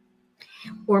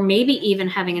 Or maybe even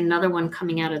having another one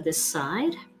coming out of this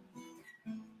side.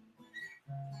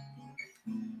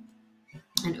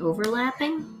 And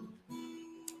overlapping.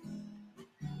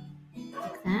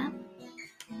 Like that.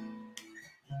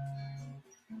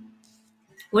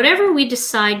 Whatever we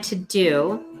decide to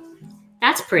do,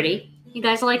 that's pretty. You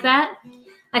guys like that?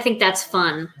 I think that's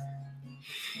fun.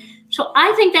 So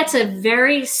I think that's a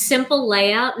very simple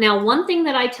layout. Now, one thing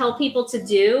that I tell people to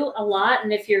do a lot,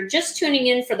 and if you're just tuning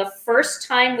in for the first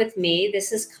time with me,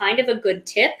 this is kind of a good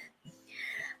tip.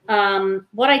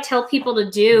 What I tell people to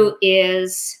do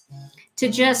is to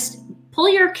just pull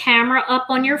your camera up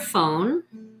on your phone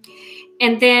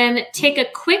and then take a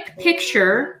quick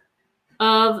picture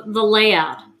of the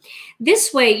layout.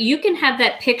 This way, you can have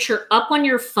that picture up on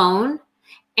your phone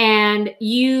and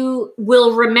you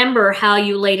will remember how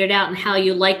you laid it out and how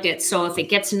you liked it. So if it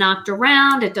gets knocked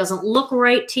around, it doesn't look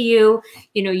right to you,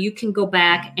 you know, you can go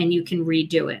back and you can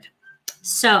redo it.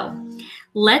 So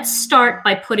let's start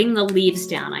by putting the leaves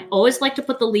down. I always like to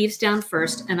put the leaves down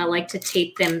first, and I like to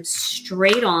tape them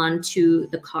straight on to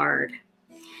the card.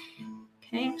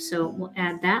 Okay, so we'll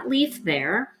add that leaf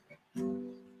there.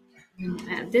 And we'll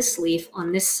add this leaf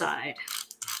on this side.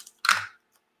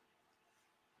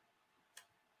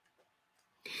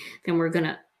 Then we're going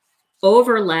to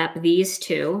overlap these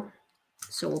two.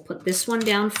 So we'll put this one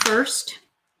down first.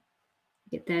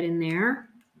 Get that in there.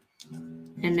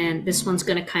 And then this one's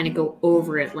going to kind of go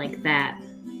over it like that.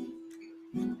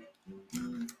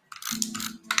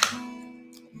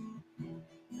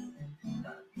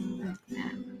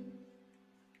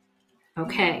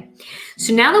 Okay,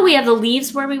 so now that we have the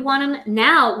leaves where we want them,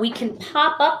 now we can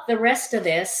pop up the rest of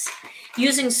this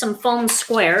using some foam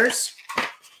squares.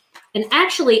 And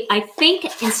actually, I think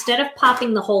instead of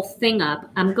popping the whole thing up,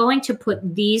 I'm going to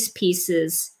put these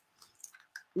pieces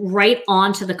right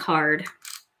onto the card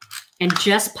and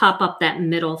just pop up that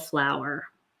middle flower.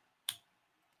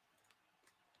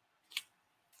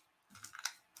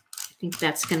 I think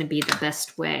that's going to be the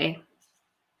best way.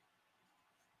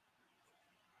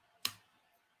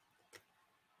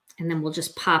 And then we'll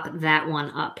just pop that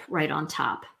one up right on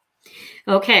top.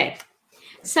 Okay,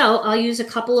 so I'll use a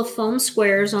couple of foam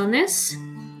squares on this.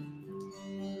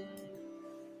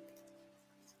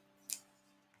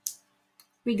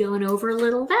 We going over a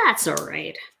little? That's all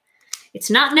right.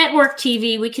 It's not network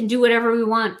TV. We can do whatever we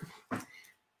want.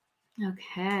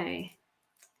 Okay.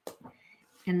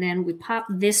 And then we pop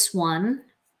this one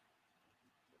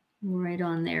right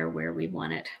on there where we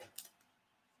want it.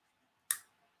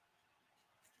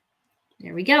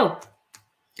 There we go.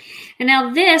 And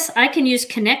now this, I can use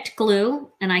Connect Glue,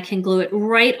 and I can glue it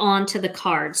right onto the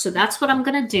card. So that's what I'm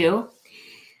going to do.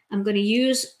 I'm going to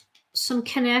use some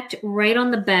Connect right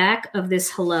on the back of this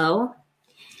hello.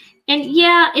 And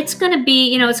yeah, it's going to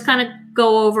be, you know, it's kind of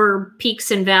go over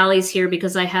peaks and valleys here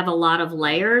because I have a lot of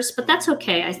layers, but that's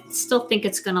okay. I still think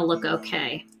it's going to look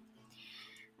okay.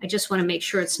 I just want to make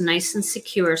sure it's nice and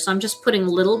secure. So I'm just putting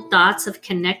little dots of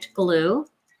Connect Glue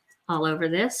all over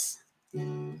this.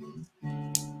 I'm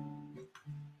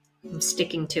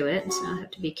sticking to it, so I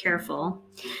have to be careful.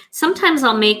 Sometimes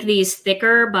I'll make these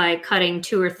thicker by cutting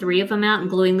 2 or 3 of them out and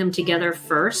gluing them together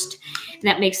first. And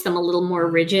that makes them a little more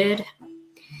rigid.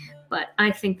 But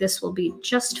I think this will be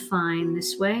just fine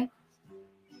this way.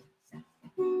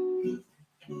 There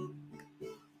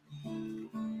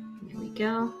we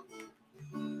go.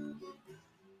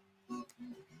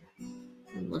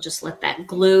 And we'll just let that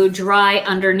glue dry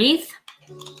underneath.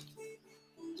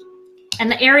 And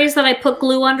the areas that I put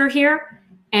glue under here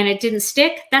and it didn't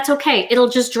stick, that's okay. It'll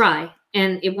just dry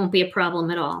and it won't be a problem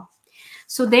at all.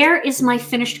 So there is my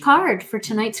finished card for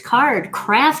tonight's card,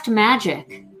 Kraft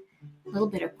Magic. A little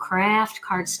bit of Kraft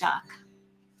cardstock.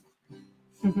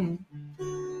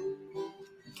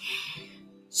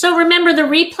 So remember, the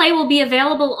replay will be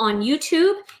available on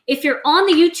YouTube. If you're on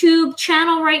the YouTube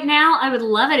channel right now, I would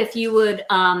love it if you would,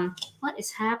 what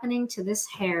is happening to this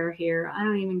hair here? I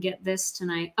don't even get this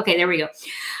tonight. Okay, there we go.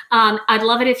 I'd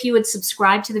love it if you would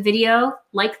subscribe to the video,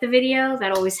 like the video.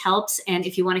 That always helps. And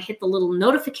if you want to hit the little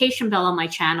notification bell on my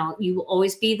channel, you will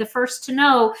always be the first to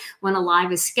know when a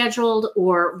live is scheduled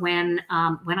or when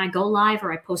I go live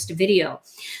or I post a video.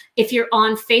 If you're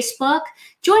on Facebook,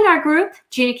 join our group,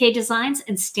 Gina K Designs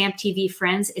and Stamp TV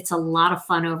Friends. It's a lot of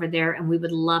fun over there, and we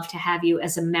would love to have you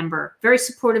as a member. Very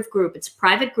supportive group. It's a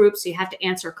private group, so you have to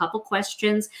answer a couple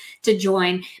questions to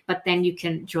join, but then you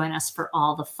can join us for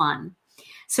all the fun.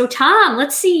 So Tom,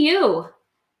 let's see you.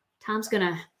 Tom's going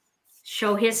to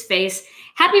show his face.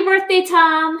 Happy birthday,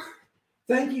 Tom.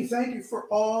 Thank you for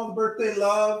all the birthday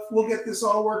love. We'll get this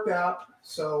all worked out.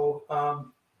 So,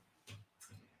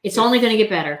 it's only going to get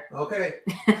better. Okay.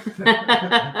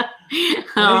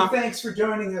 Many thanks for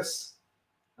joining us.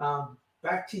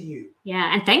 Back to you.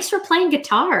 Yeah, and thanks for playing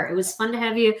guitar. It was fun to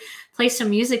have you play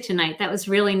some music tonight. That was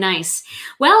really nice.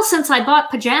 Well, since I bought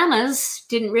pajamas,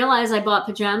 didn't realize I bought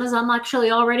pajamas, I'm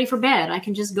actually all ready for bed. I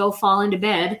can just go fall into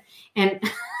bed. And,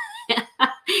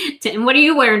 and what are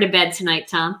you wearing to bed tonight,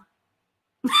 Tom?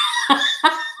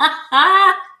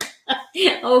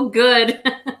 Oh, good.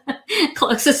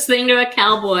 Closest thing to a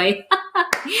cowboy.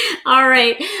 All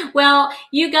right. Well,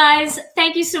 you guys,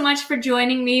 thank you so much for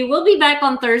joining me. We'll be back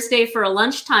on Thursday for a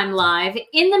lunchtime live.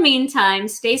 In the meantime,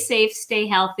 stay safe, stay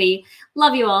healthy.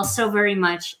 Love you all so very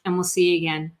much, and we'll see you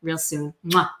again real soon.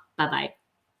 Mwah. Bye-bye.